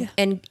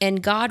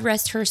 and God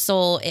rest her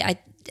soul.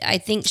 I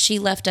think she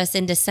left us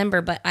in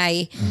December, but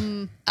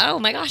oh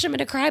my gosh, I'm going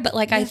to cry. But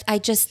I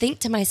just think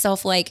to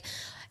myself, like,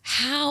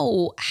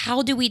 how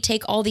do we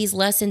take all these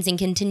lessons and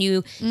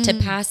continue to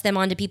pass them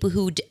on to people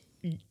who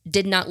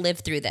did not live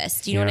through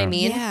this? Do you know what I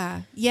mean?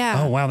 Yeah.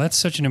 Yeah. Oh, wow. That's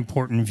such an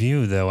important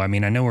view, though. I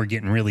know we're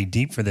getting really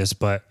deep for this,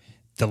 but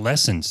the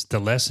lessons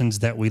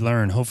that we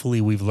learn,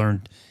 hopefully we've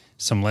learned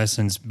some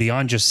lessons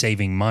beyond just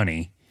saving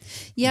money.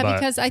 Yeah, But-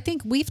 because I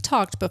think we've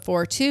talked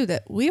before too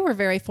that we were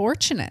very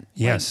fortunate.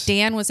 Yes. Like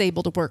Dan was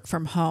able to work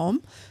from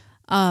home.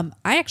 I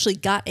actually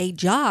got a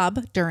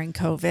job during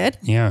COVID.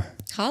 Yeah.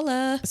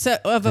 Holla. So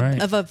of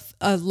Right.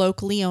 a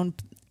locally owned,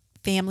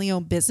 family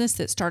owned business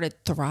that started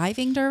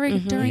thriving during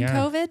Yeah.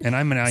 COVID. And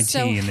I'm in IT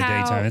So in the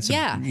how- daytime.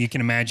 yeah. You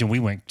can imagine we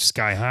went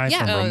sky high Yeah.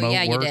 from Oh, remote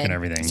yeah, you work did. and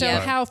everything. So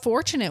But- how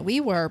fortunate we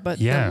were, but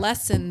Yeah. the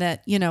lesson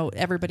that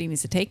everybody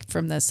needs to take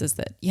from this is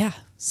that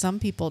some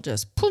people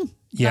just boom.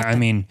 Yeah,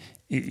 nothing.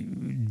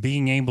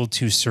 being able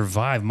to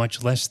survive,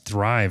 much less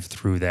thrive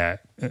through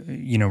that,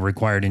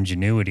 required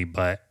ingenuity.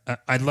 But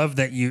I love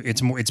that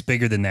it's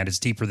bigger than that. It's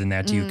deeper than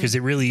that to you, because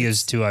it really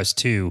is to us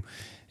too,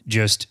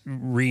 just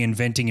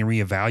reinventing and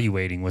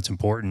reevaluating what's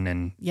important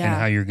and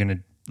how you're going to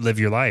live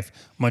your life,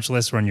 much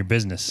less run your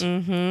business.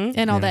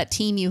 and all that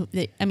team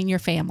your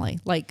family,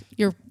 like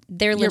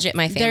They're legit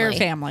my family. Their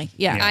family,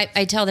 yeah.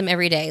 I tell them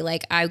every day,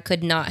 like, I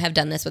could not have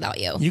done this without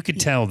you. You could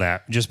tell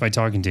that just by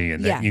talking to you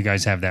that Yeah. you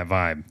guys have that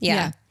vibe.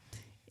 Yeah.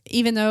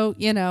 Even though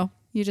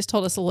you just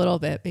told us a little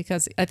bit,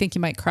 because I think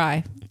you might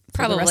cry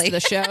for the rest Probably. of the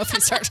show if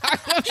you start talking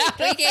about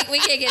it. We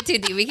can't get too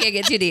deep. We can't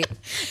get too deep.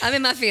 I'm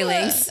in my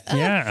feelings.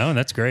 Yeah. Oh,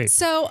 that's great.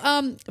 So,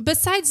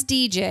 besides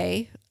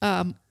DJ,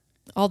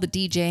 all the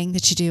DJing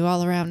that you do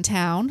all around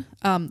town,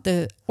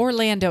 the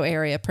Orlando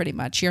area, pretty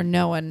much, you're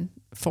known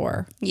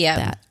for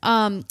Yeah.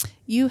 that.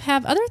 You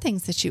have other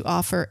things that you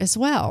offer as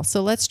well.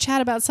 So let's chat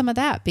about some of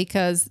that,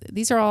 because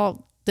these are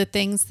all the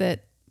things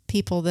that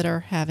people that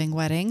are having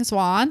weddings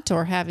want,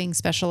 or having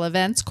special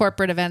events,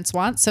 corporate events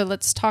want. So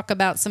let's talk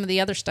about some of the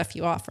other stuff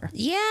you offer.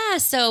 Yeah,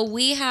 so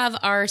we have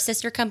our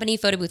sister company,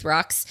 Photo Booth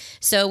Rocks.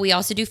 So we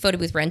also do photo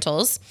booth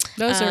rentals.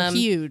 Those are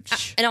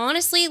huge. And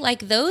honestly,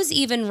 like, those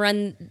even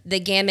run the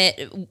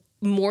gamut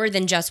more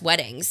than just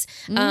weddings.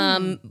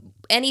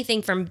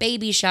 Anything from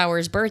baby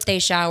showers, birthday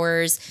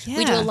showers.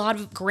 We do Yeah. a lot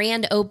of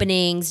grand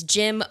openings,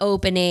 gym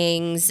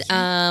openings,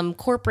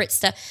 corporate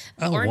stuff.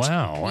 Oh,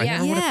 wow. I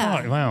never would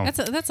have thought. Wow.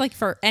 That's like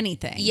for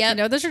anything.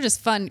 Yep. Those are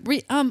just fun.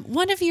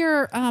 One of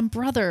your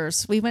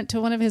brothers, we went to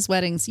one of his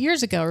weddings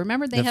years ago.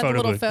 Remember they The had photo the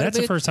little booth. photo That's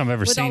the booth first time I've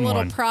ever with seen all little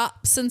one.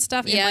 props and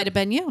stuff. It Yep. might have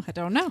been you. I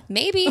don't know.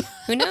 Maybe.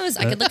 Who knows?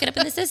 I could look it up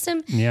in the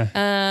system. Yeah.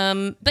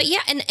 But yeah,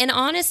 and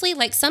honestly,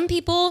 like, some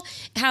people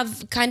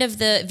have kind of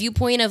the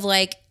viewpoint of,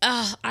 like,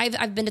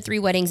 I've been to 3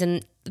 weddings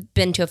and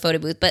been to a photo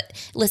booth.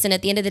 But listen,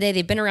 at the end of the day,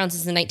 they've been around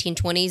since the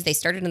 1920s. They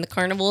started in the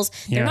carnivals.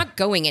 They're not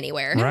going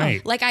anywhere.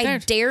 Right. Like I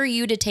dare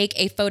you to take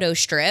a photo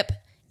strip.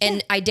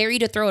 And I dare you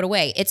to throw it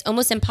away. It's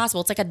almost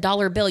impossible. It's like a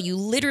dollar bill. You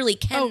literally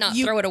cannot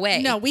throw it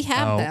away. No, we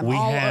have them. We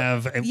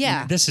have.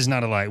 Yeah. This is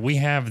not a lie. We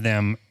have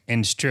them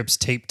in strips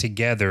taped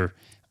together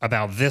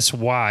about this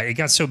wide. It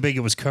got so big it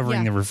was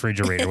covering the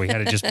refrigerator. We had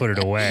to just put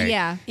it away.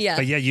 Yeah. Yeah.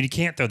 But you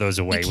can't throw those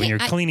away. When you're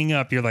cleaning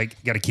up, you're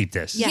like, got to keep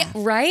this. Yeah.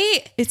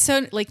 Right? It's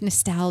so like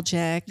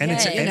nostalgic. And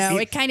it's- you know,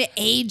 it kind of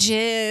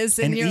ages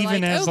and you're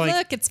even like, as, oh, like-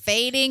 look, it's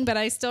fading, but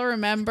I still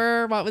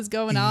remember what was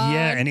going on.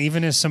 Yeah, and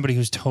even as somebody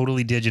who's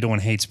totally digital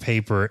and hates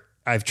paper,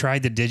 I've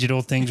tried the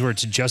digital things where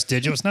it's just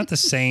digital. It's not the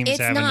same as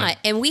It's having not.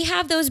 And we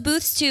have those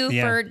booths too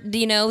for,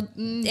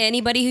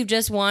 anybody who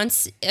just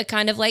wants a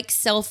kind of like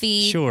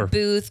selfie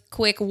booth,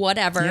 quick,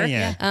 whatever.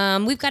 Yeah.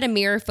 We've got a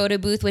mirror photo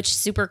booth, which is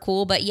super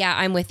cool. But yeah,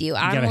 I'm with you.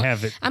 gotta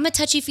have it. I'm a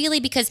touchy-feely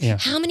because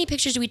how many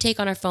pictures do we take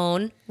on our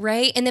phone,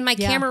 right? And then my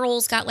camera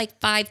roll's got like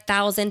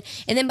 5,000.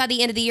 And then by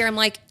the end of the year, I'm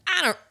like,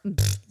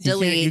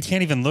 delete. You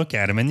can't even look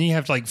at them. And then you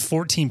have like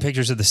 14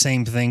 pictures of the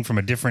same thing from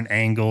a different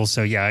angle.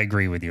 So yeah, I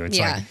agree with you. It's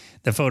like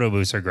the photo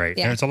booths are great.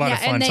 Yeah. It's a lot of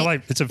fun.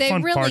 It's a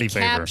fun really party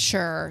favor.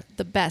 capture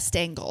the best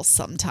angles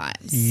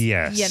sometimes.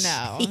 Yes. You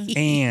know.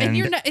 And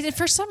you're not,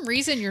 for some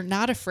reason, you're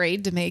not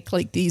afraid to make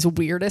like these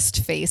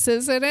weirdest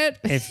faces in it.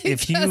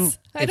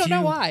 I don't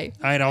know why.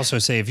 I'd also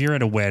say if you're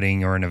at a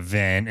wedding or an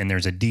event and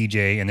there's a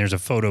DJ and there's a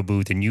photo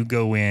booth and you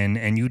go in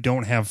and you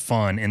don't have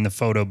fun in the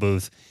photo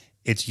booth,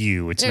 it's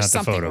you. It's There's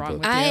not the something photo wrong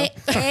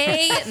booth. with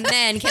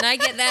Amen. Can I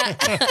get that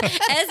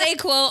as a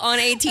quote on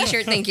a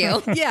t-shirt? Thank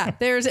you. Yeah,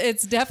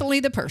 it's definitely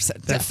the person.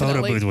 That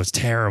photo booth was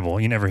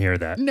terrible. You never hear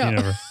that. No. You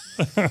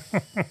never.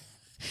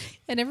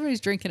 And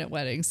everybody's drinking at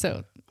weddings,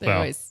 so they Well.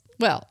 always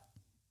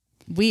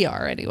we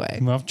are anyway.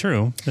 Well,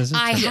 true. This is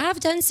I true. have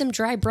done some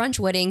dry brunch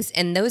weddings,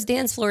 and those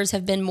dance floors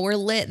have been more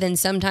lit than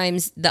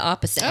sometimes the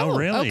opposite. Oh,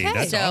 really? okay.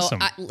 That's So, awesome.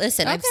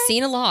 listen, I've Okay.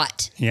 seen a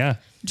lot. Yeah.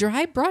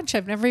 Dry brunch.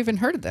 I've never even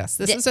heard of this.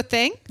 This is a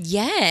thing?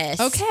 Yes.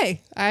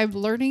 Okay. I'm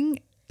learning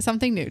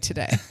something new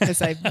today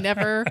because I've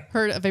never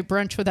heard of a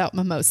brunch without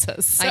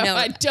mimosas. So I know.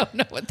 I don't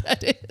know what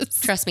that is.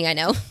 Trust me, I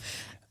know.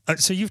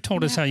 So you've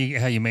told us how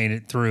you made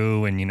it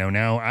through, and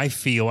now I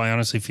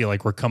honestly feel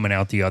like we're coming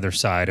out the other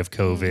side of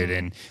COVID,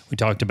 and we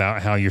talked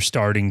about how you're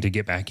starting to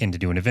get back into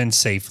doing events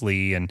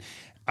safely, and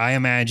I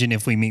imagine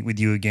if we meet with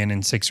you again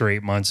in 6 or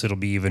 8 months, it'll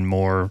be even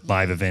more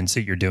live events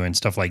that you're doing,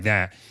 stuff like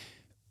that.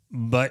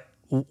 But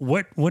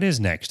what is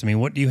next? I mean,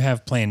 what do you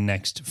have planned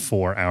next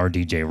for Our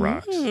DJ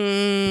Rocks?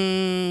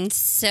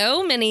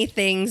 So many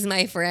things,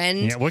 my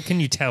friend. Yeah, what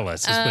can you tell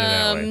us? Let's put it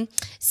that way.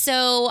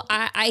 So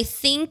I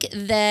think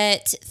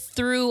that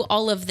through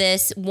all of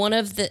this,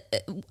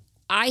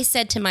 I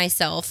said to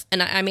myself,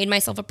 and I made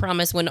myself a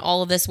promise when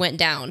all of this went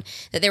down,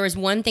 that there was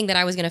one thing that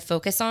I was going to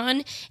focus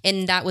on,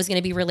 and that was going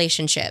to be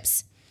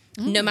relationships.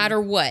 No matter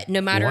what,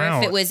 no matter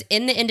if it was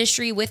in the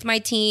industry with my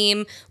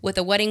team, with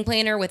a wedding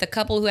planner, with a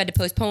couple who had to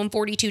postpone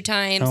 42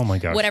 times, Oh my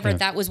gosh, whatever, yeah.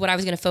 that was what I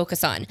was going to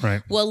focus on.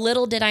 Right. Well,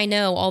 little did I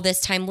know all this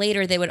time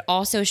later, they would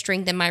also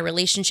strengthen my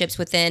relationships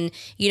within,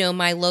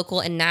 my local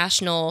and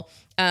national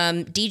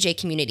DJ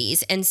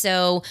communities. And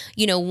so,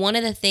 one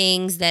of the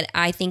things that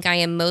I think I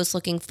am most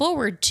looking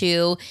forward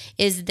to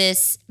is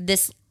this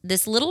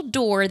little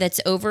door that's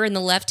over in the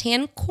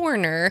left-hand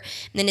corner,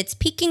 and then it's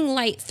peeking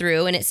light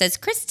through, and it says,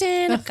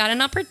 Kristen, I've got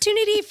an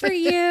opportunity for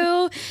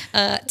you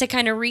to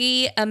kind of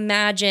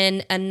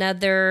reimagine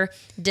another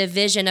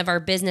division of our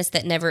business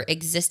that never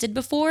existed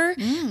before.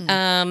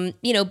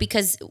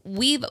 Because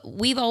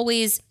we've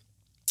always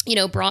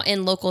brought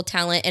in local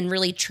talent and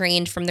really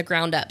trained from the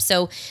ground up.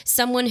 So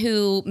someone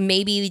who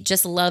maybe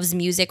just loves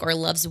music or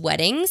loves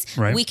weddings,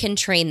 Right. we can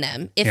train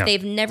them if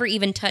they've never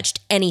even touched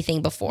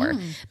anything before.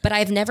 But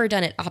I've never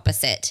done it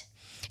opposite.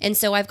 And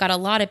so I've got a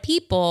lot of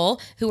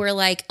people who are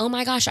like, oh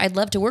my gosh, I'd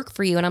love to work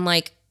for you. And I'm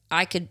like,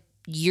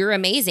 you're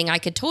amazing. I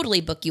could totally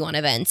book you on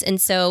events.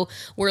 And so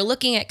we're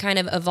looking at kind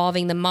of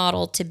evolving the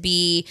model to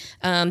be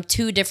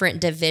 2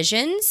 different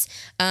divisions.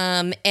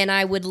 And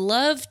I would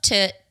love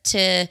to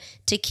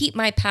keep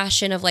my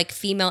passion of like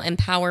female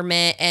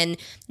empowerment and,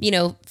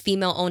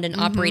 female owned and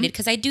operated.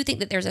 Cause I do think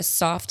that there's a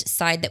soft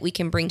side that we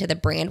can bring to the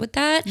brand with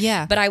that.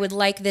 Yeah. But I would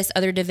like this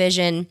other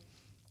division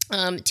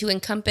to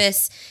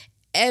encompass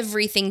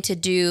everything to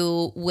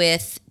do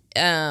with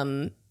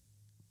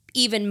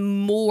even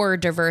more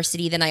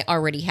diversity than I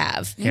already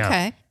have. Yeah.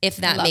 Okay. If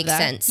that Love makes that.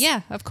 sense.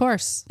 Yeah, of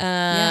course.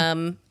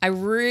 I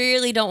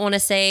really don't want to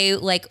say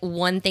like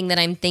one thing that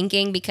I'm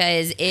thinking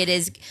because it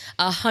is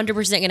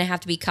 100% going to have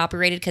to be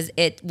copyrighted because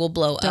it will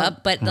blow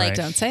up. But like,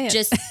 Don't say it.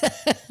 just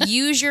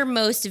use your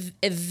most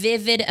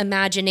vivid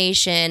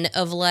imagination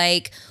of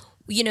like,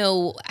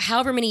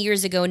 however many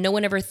years ago, no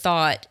one ever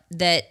thought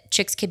that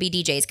chicks could be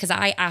DJs because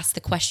I asked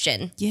the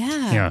question.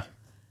 Yeah. Yeah.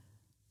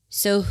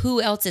 So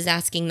who else is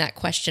asking that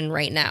question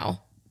right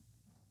now?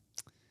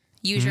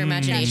 Use your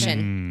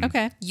imagination.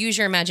 Okay. Use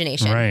your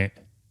imagination. Right.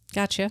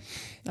 Gotcha.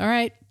 All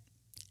right.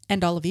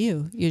 And all of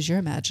you use your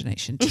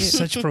imagination too.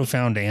 Such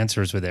profound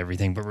answers with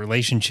everything, but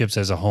relationships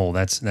as a whole,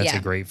 that's Yeah.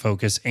 a great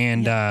focus.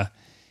 And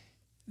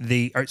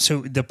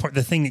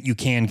the thing that you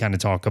can kind of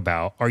talk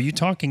about, are you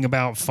talking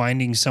about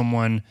finding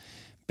someone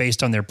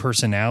based on their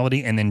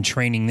personality and then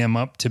training them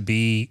up to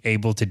be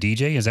able to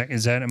DJ? Is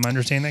that am I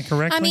understanding that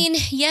correctly? I mean,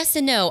 yes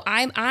and no.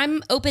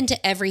 I'm open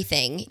to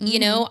everything. You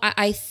know,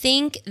 I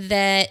think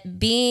that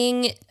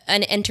being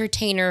an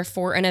entertainer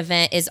for an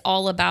event is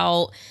all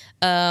about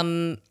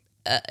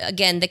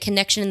again, the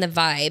connection and the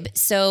vibe.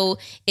 So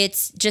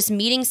it's just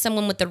meeting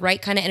someone with the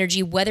right kind of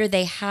energy, whether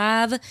they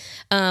have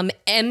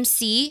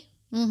MC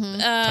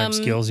type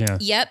skills, yeah.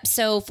 Yep.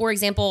 So, for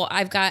example,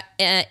 I've got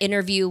an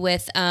interview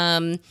with,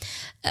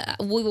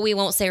 we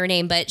won't say her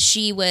name, but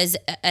she was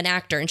an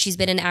actor and she's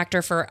been an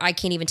actor for, I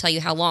can't even tell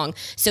you how long.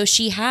 So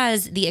she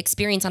has the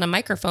experience on a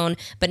microphone,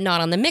 but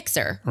not on the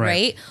mixer,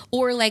 right?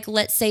 Or like,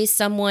 let's say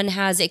someone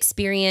has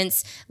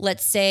experience,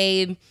 let's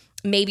say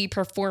maybe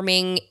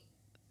performing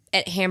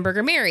at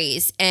Hamburger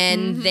Mary's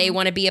and they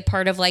want to be a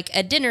part of like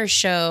a dinner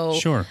show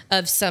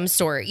of some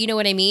sort. You know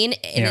what I mean?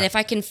 And if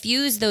I can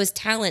fuse those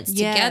talents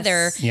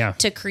together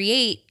to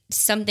create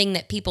something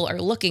that people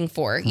are looking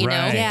for, you know?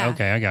 Yeah.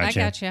 Okay, I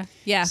gotcha. I gotcha.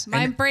 Yeah,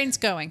 my brain's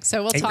going,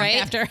 so we'll talk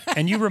after.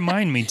 And you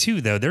remind me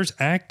too, though, there's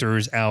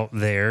actors out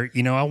there,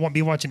 you know, I won't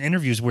be watching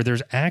interviews where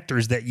there's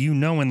actors that you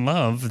know and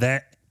love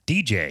that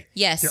DJ.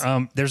 Yes.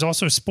 There's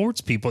also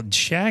sports people.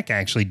 Shaq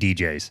actually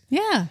DJs.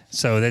 Yeah.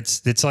 So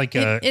it's like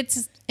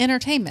it's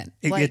entertainment.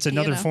 It's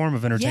another form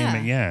of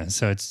entertainment. Yeah. Yeah.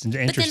 So it's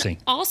interesting.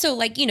 But then also,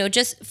 like, you know,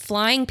 just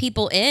flying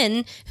people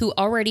in who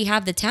already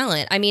have the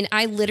talent. I mean,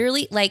 I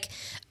literally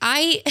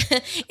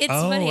it's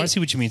funny. I see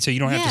what you mean. So you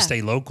don't have to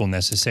stay local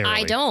necessarily.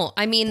 I don't.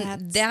 I mean,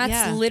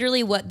 that's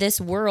literally what this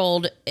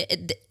world,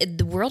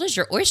 the world is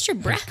your oyster,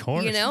 bruh. Of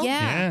course. You know?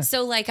 Yeah.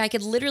 So like I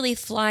could literally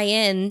fly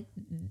in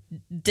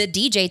the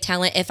DJ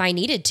talent if I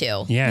needed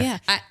to. Yeah.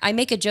 I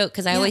make a joke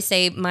because I always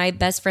say my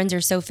best friends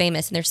are so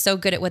famous and they're so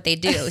good at what they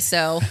do.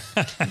 So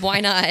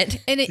why not?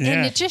 And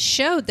it just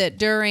showed that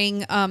during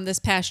this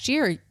past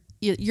year,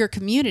 your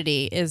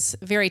community is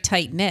very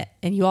tight knit,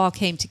 and you all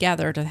came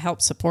together to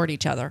help support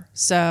each other.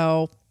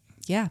 So,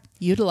 yeah,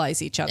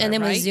 utilize each other. And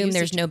then right? with Zoom, Use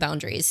there's no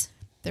boundaries.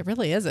 There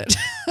really isn't.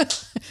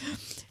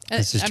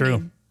 This is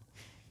true.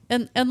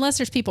 And unless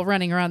there's people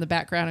running around the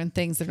background and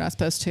things they're not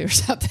supposed to or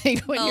something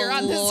when you're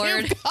on the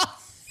Zoom call.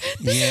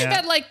 This has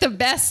been like the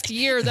best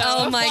year though.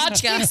 Oh my God.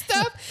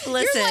 Stuff.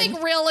 Listen.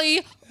 You're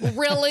like,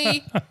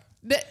 really?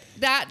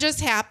 That just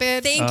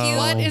happened. Thank you.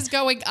 What is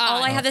going on?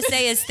 All I have to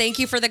say is thank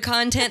you for the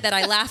content that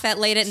I laugh at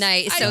late at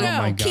night. So I know.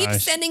 Oh my keep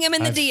gosh. sending them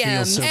in the I DMs.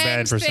 feel so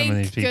bad for some of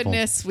these people. Thank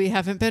goodness we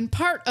haven't been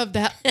part of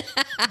that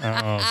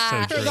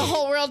So for true. the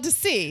whole world to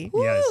see.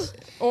 Yes.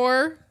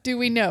 Or do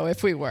we know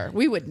if we were?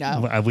 We would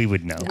know. We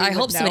would know. I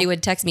hope know. somebody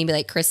would text me and be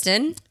like,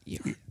 Kristen,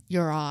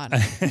 You're on.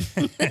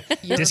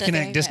 You're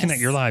Disconnect. famous.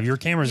 You're live. Your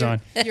camera's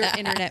on. You're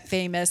internet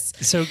famous.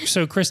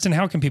 So Kristen,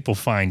 how can people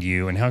find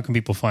you, and how can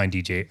people find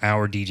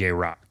Our DJ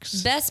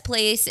Rocks? best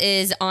place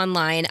is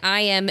online.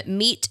 I am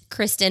Meet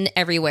Kristen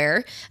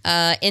everywhere.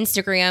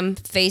 Instagram,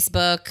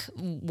 Facebook,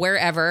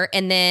 wherever.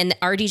 And then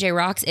Our DJ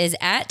Rocks is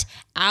at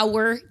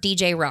Our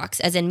DJ Rocks,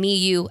 as in me,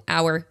 you,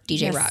 Our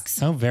DJ Yes.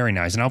 Rocks. Oh, very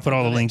nice. And I'll put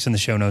all the links in the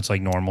show notes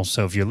like normal.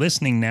 So if you're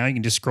listening now, you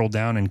can just scroll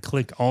down and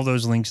click all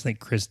those links that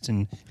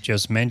Kristen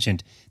just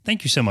mentioned.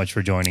 Thank you so much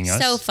for joining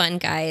us. So fun,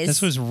 guys.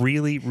 This was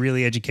really,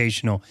 really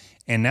educational.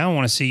 And now I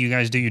want to see you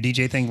guys do your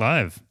DJ thing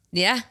live.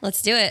 Yeah,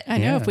 let's do it. I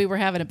know Yeah. if we were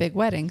having a big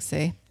wedding,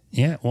 see.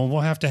 Yeah, well,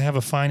 we'll have to have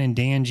a Fine and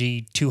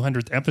Dangy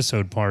 200th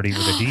episode party with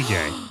a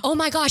DJ. Oh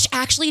my gosh!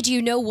 Actually, do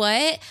you know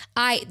what?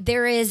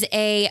 There's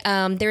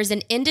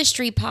an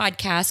industry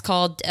podcast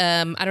called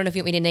I don't know if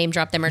you want me to name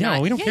drop them or No,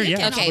 not. we don't care you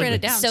yet. can. I'll write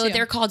it down, So too.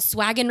 they're called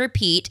Swag and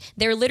Repeat.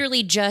 They're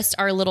literally just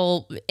our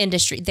little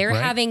industry. They're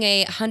Right. having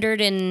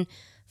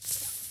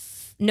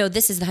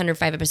this is the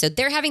 105 episode.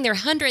 They're having their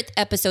 100th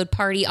episode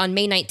party on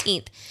May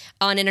 19th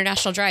on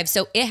International Drive.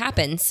 So it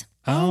happens.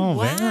 Oh,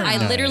 wow. very I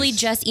nice. literally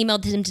just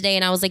emailed him today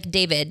and I was like,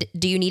 David,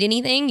 do you need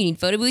anything? You need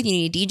photo booth? You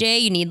need a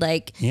DJ? You need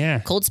like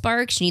cold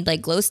sparks? You need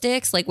like glow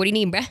sticks? Like, what do you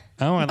need, bruh?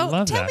 Oh, I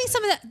love tell that. me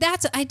some of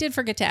that. I did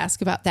forget to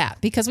ask about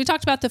that because we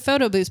talked about the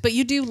photo booths, but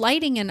you do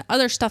lighting and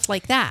other stuff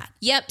like that.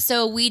 Yep.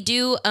 So we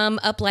do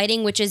up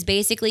lighting, which is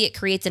basically it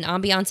creates an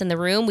ambiance in the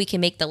room. We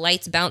can make the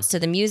lights bounce to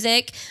the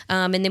music.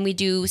 And then we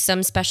do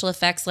some special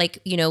effects like,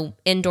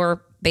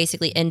 indoor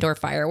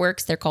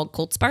fireworks. They're called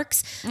cold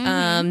sparks.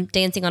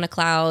 Dancing on a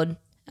cloud.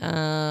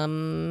 A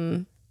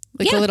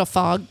little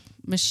fog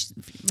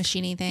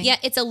machiney thing. Yeah,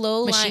 it's a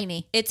low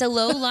Machine-y.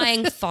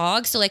 lying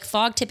fog. So like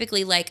fog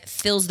typically like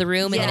fills the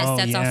room and then Oh, it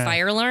sets off yeah.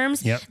 fire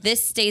alarms. Yep.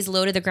 This stays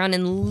low to the ground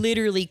and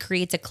literally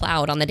creates a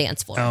cloud on the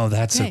dance floor. Oh,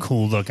 that's a Okay.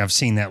 cool look. I've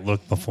seen that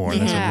look before.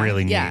 That's a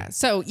really neat. Yeah.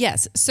 So,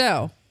 yes.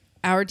 So,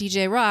 our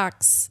DJ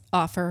Rocks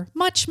offer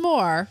much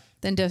more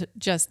than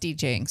just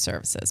DJing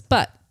services,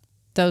 but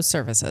those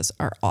services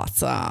are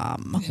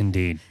awesome.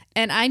 Indeed.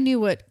 And I knew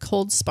what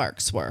cold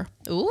sparks were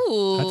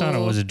Ooh. I thought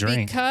it was a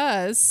drink.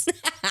 because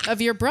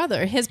of your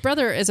brother. His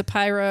brother is a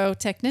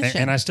pyrotechnician.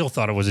 And I still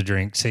thought it was a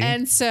drink. See?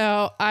 And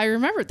so I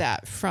remembered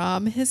that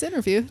from his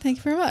interview. Thank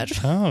you very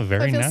much. Oh,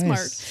 very I feel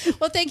nice. smart.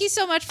 Well, thank you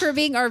so much for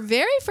being our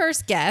very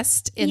first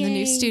guest in the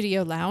new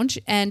studio lounge.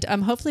 And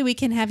hopefully we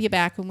can have you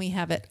back when we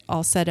have it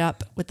all set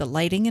up with the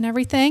lighting and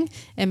everything.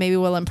 And maybe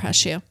we'll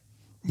impress you.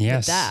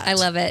 Yes. That. I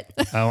love it.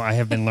 Oh, I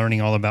have been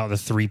learning all about the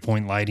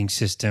 3-point lighting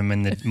system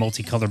and the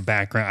multicolored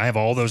background. I have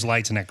all those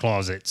lights in that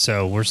closet.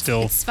 So we're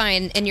still. It's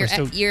fine. And your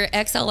still- your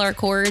XLR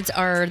cords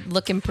are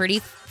looking pretty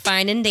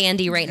fine and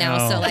dandy right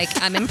now. So, Oh. like,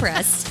 I'm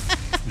impressed.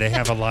 They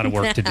have a lot of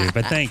work to do,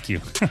 but thank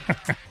you.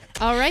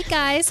 All right,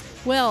 guys.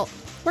 Well,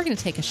 we're going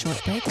to take a short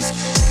break.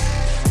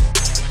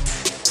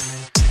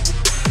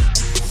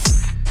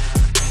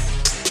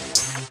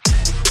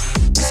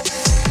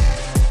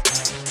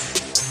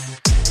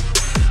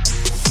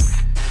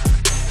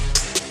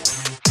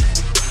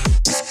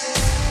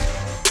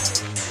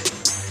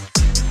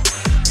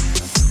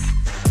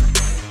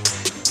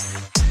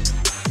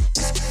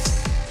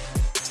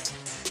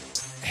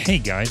 Hey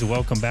guys,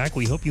 welcome back.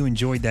 We hope you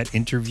enjoyed that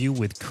interview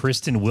with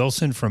Kristen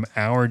Wilson from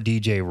Our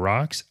DJ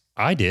Rocks.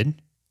 I did.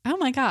 Oh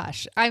my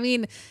gosh. I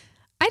mean,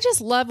 I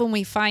just love when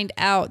we find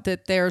out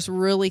that there's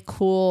really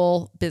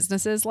cool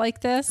businesses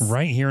like this.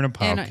 Right here in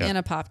Apopka. In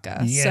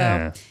Apopka.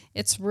 Yeah. So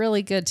it's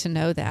really good to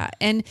know that.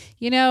 And,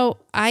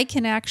 I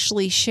can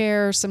actually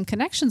share some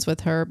connections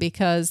with her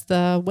because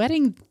the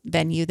wedding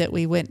venue that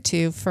we went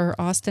to for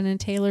Austin and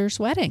Taylor's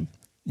wedding,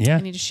 Yeah.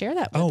 I need to share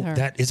that with her.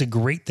 That is a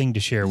great thing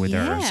to share with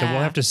her. So we'll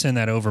Yeah. have to send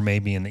that over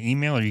maybe in the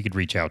email, or you could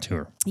reach out to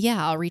her.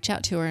 Yeah, I'll reach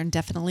out to her and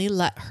definitely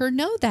let her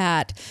know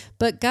that.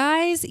 But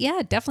guys,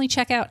 yeah, definitely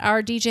check out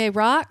Our DJ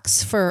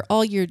Rocks for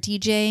all your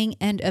DJing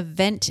and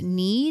event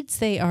needs.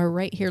 They are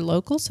right here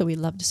local, so we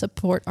love to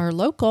support our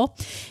local.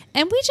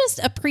 And we just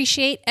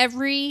appreciate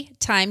every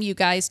time you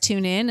guys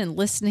tune in and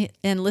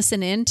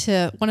listen in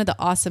to one of the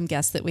awesome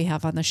guests that we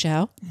have on the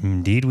show.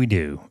 Indeed we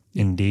do.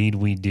 Indeed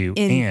we do.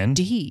 And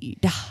Indeed.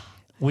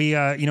 we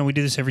we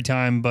do this every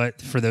time, but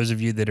for those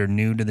of you that are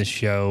new to the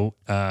show,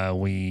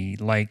 we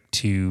like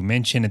to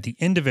mention at the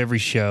end of every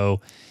show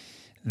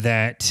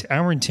that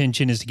our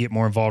intention is to get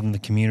more involved in the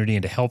community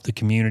and to help the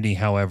community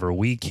however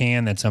we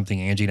can. That's something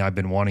Angie and I have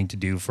been wanting to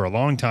do for a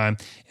long time.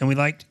 And we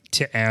like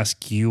to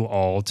ask you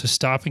all to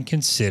stop and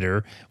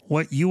consider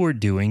what you are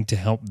doing to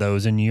help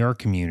those in your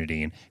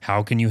community and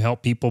how can you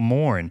help people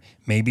more. And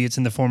maybe it's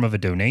in the form of a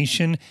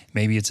donation,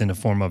 maybe it's in the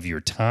form of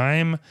your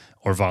time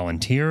or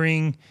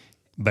volunteering.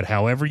 But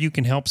however you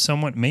can help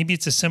someone, maybe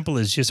it's as simple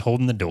as just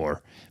holding the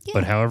door. Yeah.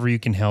 But however you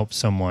can help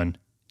someone,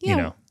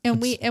 And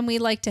we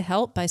like to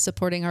help by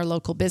supporting our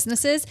local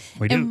businesses.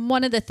 We do. And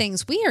one of the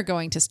things we are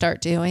going to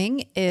start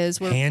doing is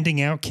we're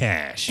handing out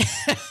cash.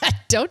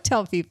 don't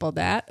tell people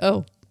that.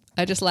 Oh,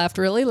 I just laughed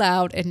really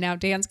loud, and now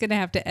Dan's going to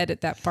have to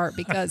edit that part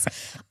because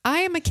I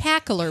am a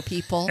cackler,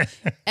 people.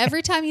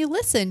 Every time you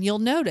listen, you'll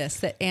notice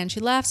that Angie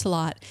laughs a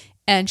lot,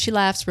 and she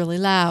laughs really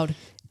loud,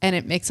 and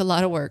it makes a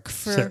lot of work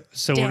for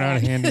So Dan. we're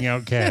not handing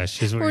out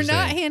cash, is what We're you're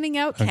not saying. handing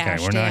out cash, Okay,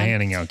 we're not Dan.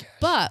 handing out cash.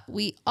 But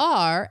we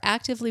are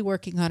actively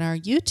working on our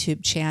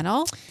YouTube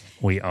channel.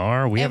 We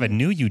are. We have a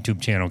new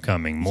YouTube channel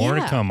coming. More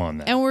to Yeah. come on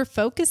that. And we're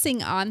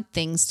focusing on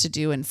things to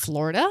do in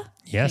Florida.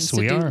 Yes, things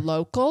we to are. do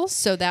local.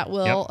 So that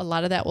will Yep. a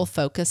lot of that will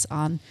focus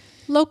on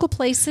local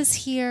places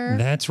here.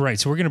 That's right.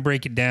 So we're going to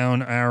break it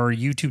down. Our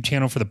YouTube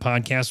channel for the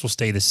podcast will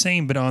stay the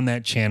same, but on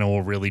that channel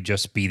will really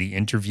just be the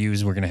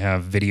interviews. We're going to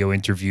have video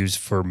interviews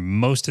for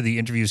most of the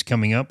interviews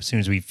coming up as soon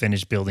as we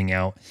finish building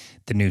out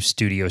the new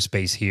studio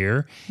space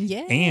here.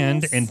 Yes.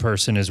 And in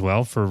person as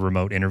well for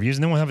remote interviews.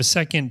 And then we'll have a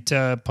second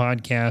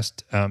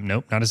podcast.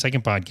 Nope, not a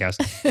second podcast.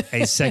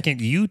 A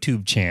second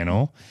YouTube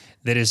channel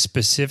that is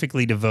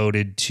specifically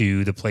devoted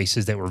to the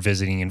places that we're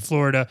visiting in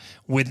Florida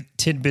with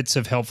tidbits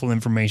of helpful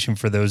information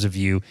for those of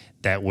you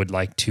that would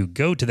like to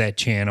go to that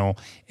channel.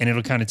 And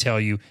it'll kind of tell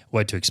you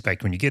what to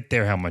expect when you get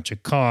there, how much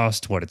it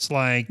costs, what it's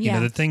like,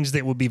 Yeah. the things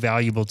that will be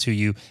valuable to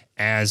you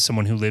as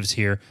someone who lives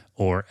here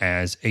or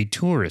as a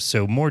tourist.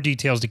 So more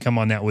details to come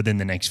on that within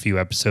the next few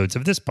episodes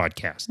of this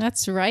podcast.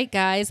 That's right,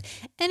 guys.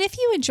 And if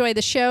you enjoy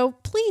the show,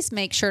 please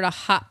make sure to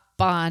hop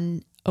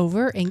on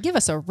over and give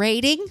us a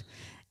rating.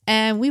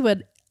 And we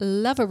would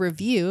love a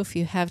review if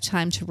you have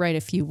time to write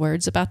a few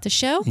words about the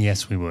show.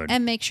 Yes, we would.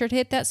 And make sure to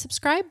hit that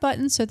subscribe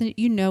button so that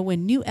you know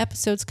when new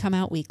episodes come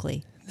out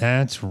weekly.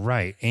 That's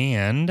right.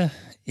 And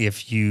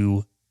if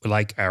you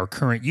like our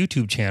current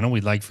YouTube channel,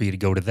 we'd like for you to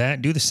go to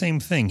that. Do the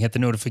same thing. Hit the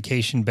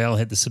notification bell,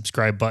 hit the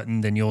subscribe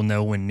button. Then you'll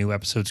know when new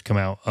episodes come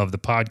out of the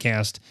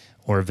podcast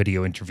or a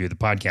video interview of the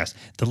podcast.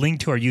 The link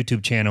to our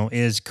YouTube channel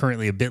is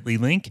currently a bit.ly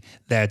link.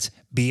 That's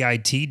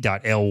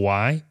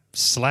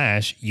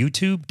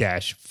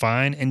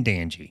bit.ly/YouTube-Fine and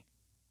Dangy.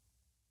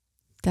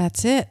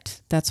 That's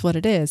it. That's what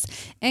it is.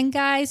 And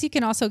guys, you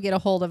can also get a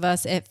hold of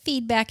us at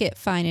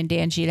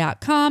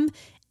feedback@fineanddangy.com.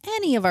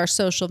 Any of our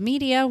social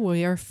media,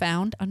 we are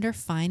found under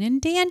Fine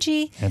and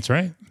Dangy. That's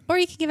right. Or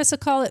you can give us a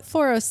call at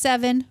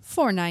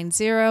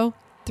 407-490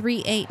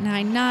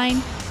 3899.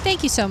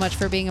 Thank you so much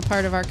for being a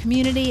part of our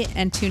community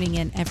and tuning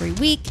in every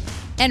week.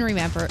 And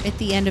remember, at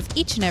the end of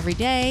each and every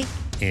day,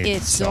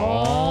 it's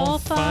all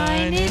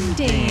fine and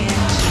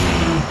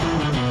dandy.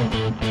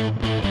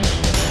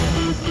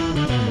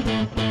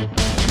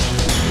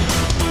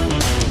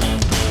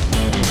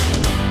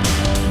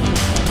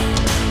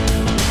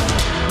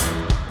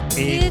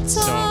 It's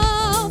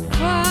all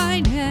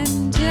fine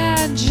and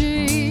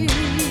dandy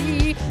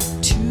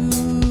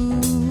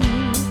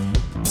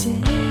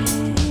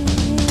today.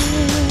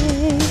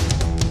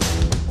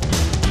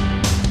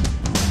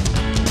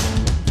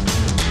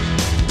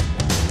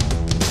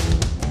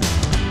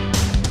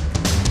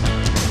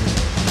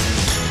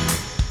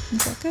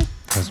 Is that good?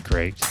 That was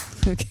great.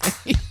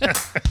 Okay.